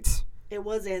 fights. It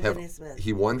was Anthony Smith.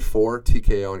 He won 4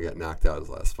 TKO and got knocked out his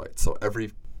last fight. So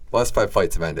last 5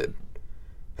 fights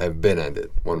have been ended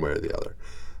one way or the other.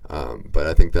 But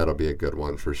I think that'll be a good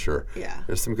one for sure. Yeah.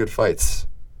 There's some good fights.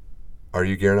 Are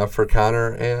you gearing up for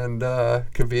Conor and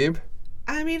Khabib?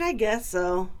 I mean, I guess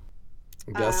so.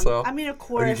 So. I mean, of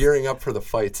course. Are you gearing up for the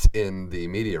fights in the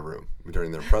media room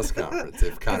during their press conference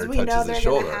if Conor touches his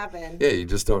shoulder? Happen. Yeah, you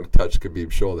just don't touch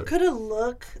Khabib's shoulder. Could a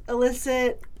look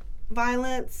elicit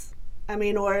violence? I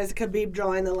mean, or is Khabib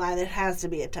drawing the line that has to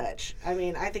be a touch? I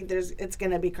mean, I think it's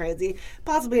going to be crazy.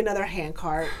 Possibly another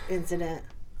handcart incident.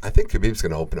 I think Khabib's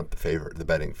going to open up the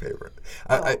betting favorite.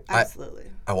 Absolutely.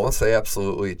 I won't say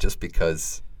absolutely just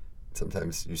because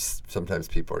sometimes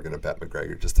people are going to bet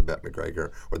McGregor just to bet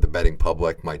McGregor, or the betting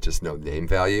public might just know name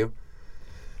value.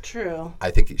 True. I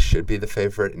think he should be the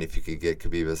favorite, and if you could get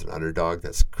Khabib as an underdog,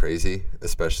 that's crazy,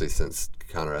 especially since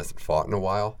Conor hasn't fought in a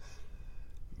while.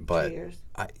 But 2 years.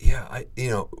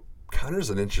 Conor's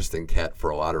an interesting cat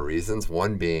for a lot of reasons.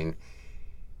 One being,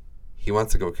 he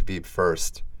wants to go Khabib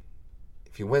first.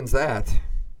 If he wins that,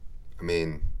 I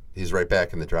mean, he's right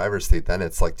back in the driver's seat. Then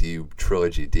it's do you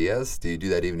trilogy Diaz? Do you do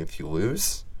that even if you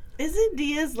lose? Isn't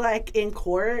Diaz in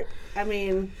court? I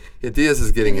mean, yeah, Diaz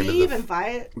is getting into he even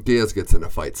fight? Diaz gets into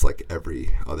fights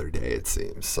every other day, it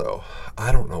seems. So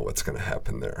I don't know what's going to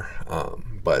happen there.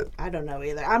 But I don't know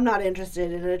either. I'm not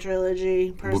interested in a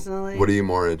trilogy personally. What are you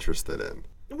more interested in?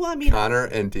 Well, I mean, Conor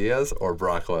and Diaz or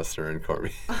Brock Lesnar and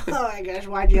Cormier? Oh my gosh,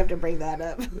 why'd you have to bring that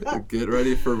up? Get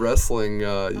ready for wrestling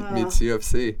meets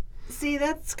UFC. See,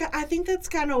 I think that's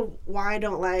kind of why I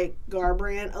don't like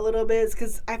Garbrandt a little bit, is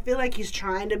because I feel like he's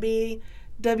trying to be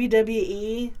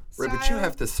WWE style. Right, but you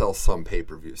have to sell some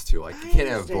pay-per-views too. Like, you I can't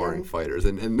have understand. boring fighters,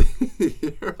 and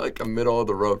you're like a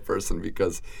middle-of-the-road person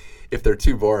because if they're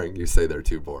too boring, you say they're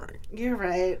too boring. You're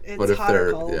right. It's But if hot or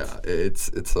they're, cold. yeah, it's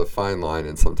a fine line,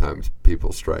 and sometimes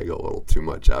people straggle a little too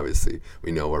much. Obviously,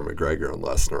 we know where McGregor and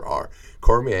Lesnar are.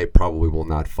 Cormier probably will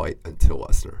not fight until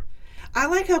Lesnar. I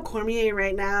like how Cormier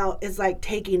right now is like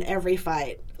taking every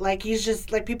fight. Like he's just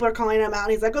like people are calling him out,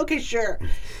 and he's like, okay, sure.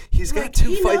 He's got Like, 2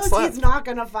 he fights knows left. He's not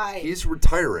gonna fight. He's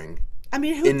retiring. I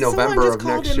mean, in November someone just of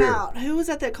called next him year. out. Who was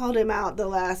that called him out the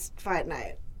last fight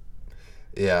night?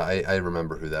 Yeah, I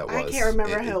remember who that was. I can't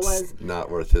remember who it was. It's not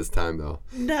worth his time, though.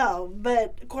 No,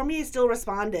 but Cormier still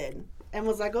responded and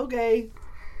was like, okay.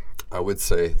 I would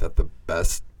say that the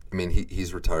best. I mean,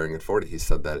 he's retiring at 40. He's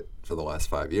said that for the last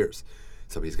 5 years.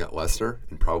 So he's got Lesnar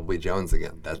and probably Jones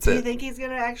again. That's Do it. you think he's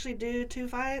gonna actually do 2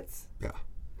 fights? Yeah,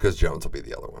 because Jones will be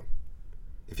the other one.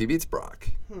 If he beats Brock,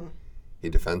 he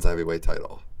defends the heavyweight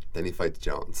title. Then he fights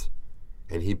Jones,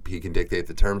 and he can dictate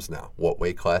the terms now. What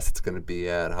weight class it's going to be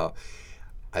at? How?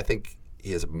 I think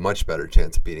he has a much better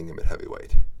chance of beating him at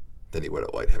heavyweight than he would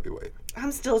at light heavyweight.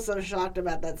 I'm still so shocked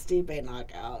about that Stipe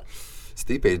knockout.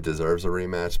 Stipe deserves a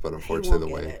rematch, but unfortunately the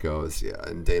won't way get it goes, yeah.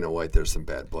 And Dana White, there's some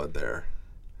bad blood there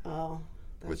Oh,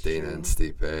 that's with Dana true. and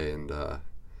Stipe and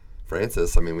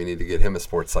Francis. I mean, we need to get him a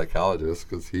sports psychologist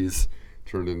because he's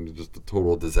turned into just a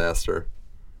total disaster.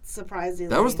 Surprisingly.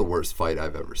 That was the worst fight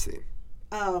I've ever seen.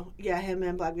 Oh, yeah, him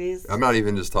and Black Beast. I'm not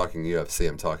even just talking UFC.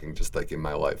 I'm talking just like in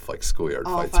my life, like schoolyard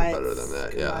All fights are better than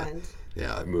that. combined.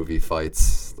 Yeah, movie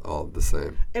fights, all the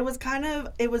same. It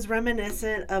was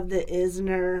reminiscent of the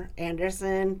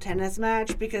Isner-Anderson tennis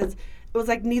match because it was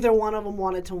like neither one of them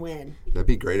wanted to win. That'd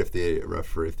be great if the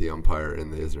referee, if the umpire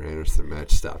in the Isner Anderson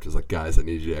match stopped. It was like, guys, I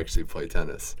need you to actually play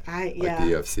tennis. Like the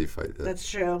UFC fight did. That's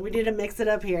true. We need to mix it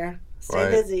up here. Stay All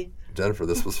right. busy. Jennifer,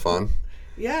 this was fun.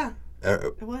 Yeah,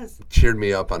 it was. Cheered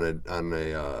me up on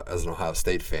a as an Ohio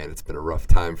State fan. It's been a rough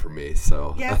time for me.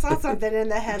 So Yeah, I saw something in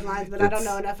the headlines, but I don't It's-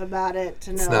 know enough about it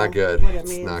to know it's not good. what it It's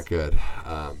means. not good.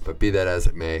 But be that as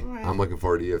it may, right. I'm looking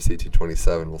forward to UFC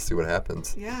 227. We'll see what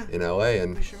happens Yeah. in LA,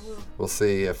 and We sure will. we'll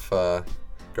see if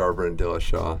Garber and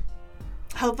Dillashaw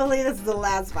Hopefully this is the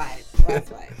last fight. Last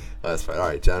fight. last fight. All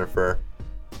right, Jennifer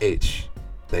H.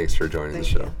 Thanks for joining Thank the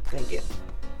show. you. Thank you.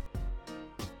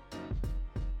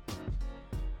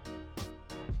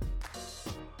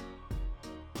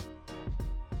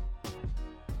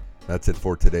 That's it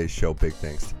for today's show. Big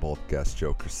thanks to both guests,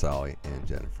 Joe Crisali and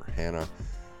Jennifer Hanna.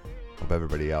 Hope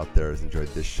everybody out there has enjoyed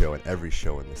this show and every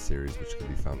show in the series, which can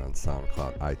be found on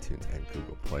SoundCloud, iTunes, and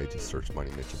Google Play. Just search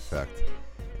Money Mitch Effect,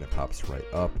 and it pops right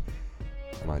up.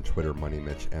 I'm on Twitter,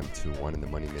 MoneyMitchM21, and the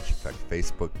Money Mitch Effect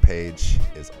Facebook page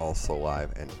is also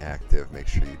live and active. Make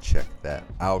sure you check that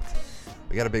out.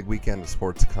 We got a big weekend of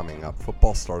sports coming up.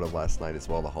 Football started last night as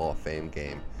well, the Hall of Fame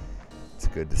game. It's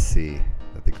good to see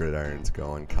that the gridiron's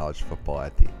going. College football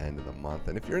at the end of the month.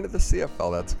 And if you're into the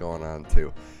CFL, that's going on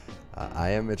too. I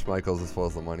am Mitch Michaels, as well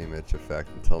as the Money Mitch Effect.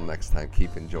 Until next time,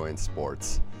 keep enjoying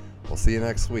sports. We'll see you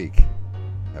next week.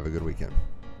 Have a good weekend.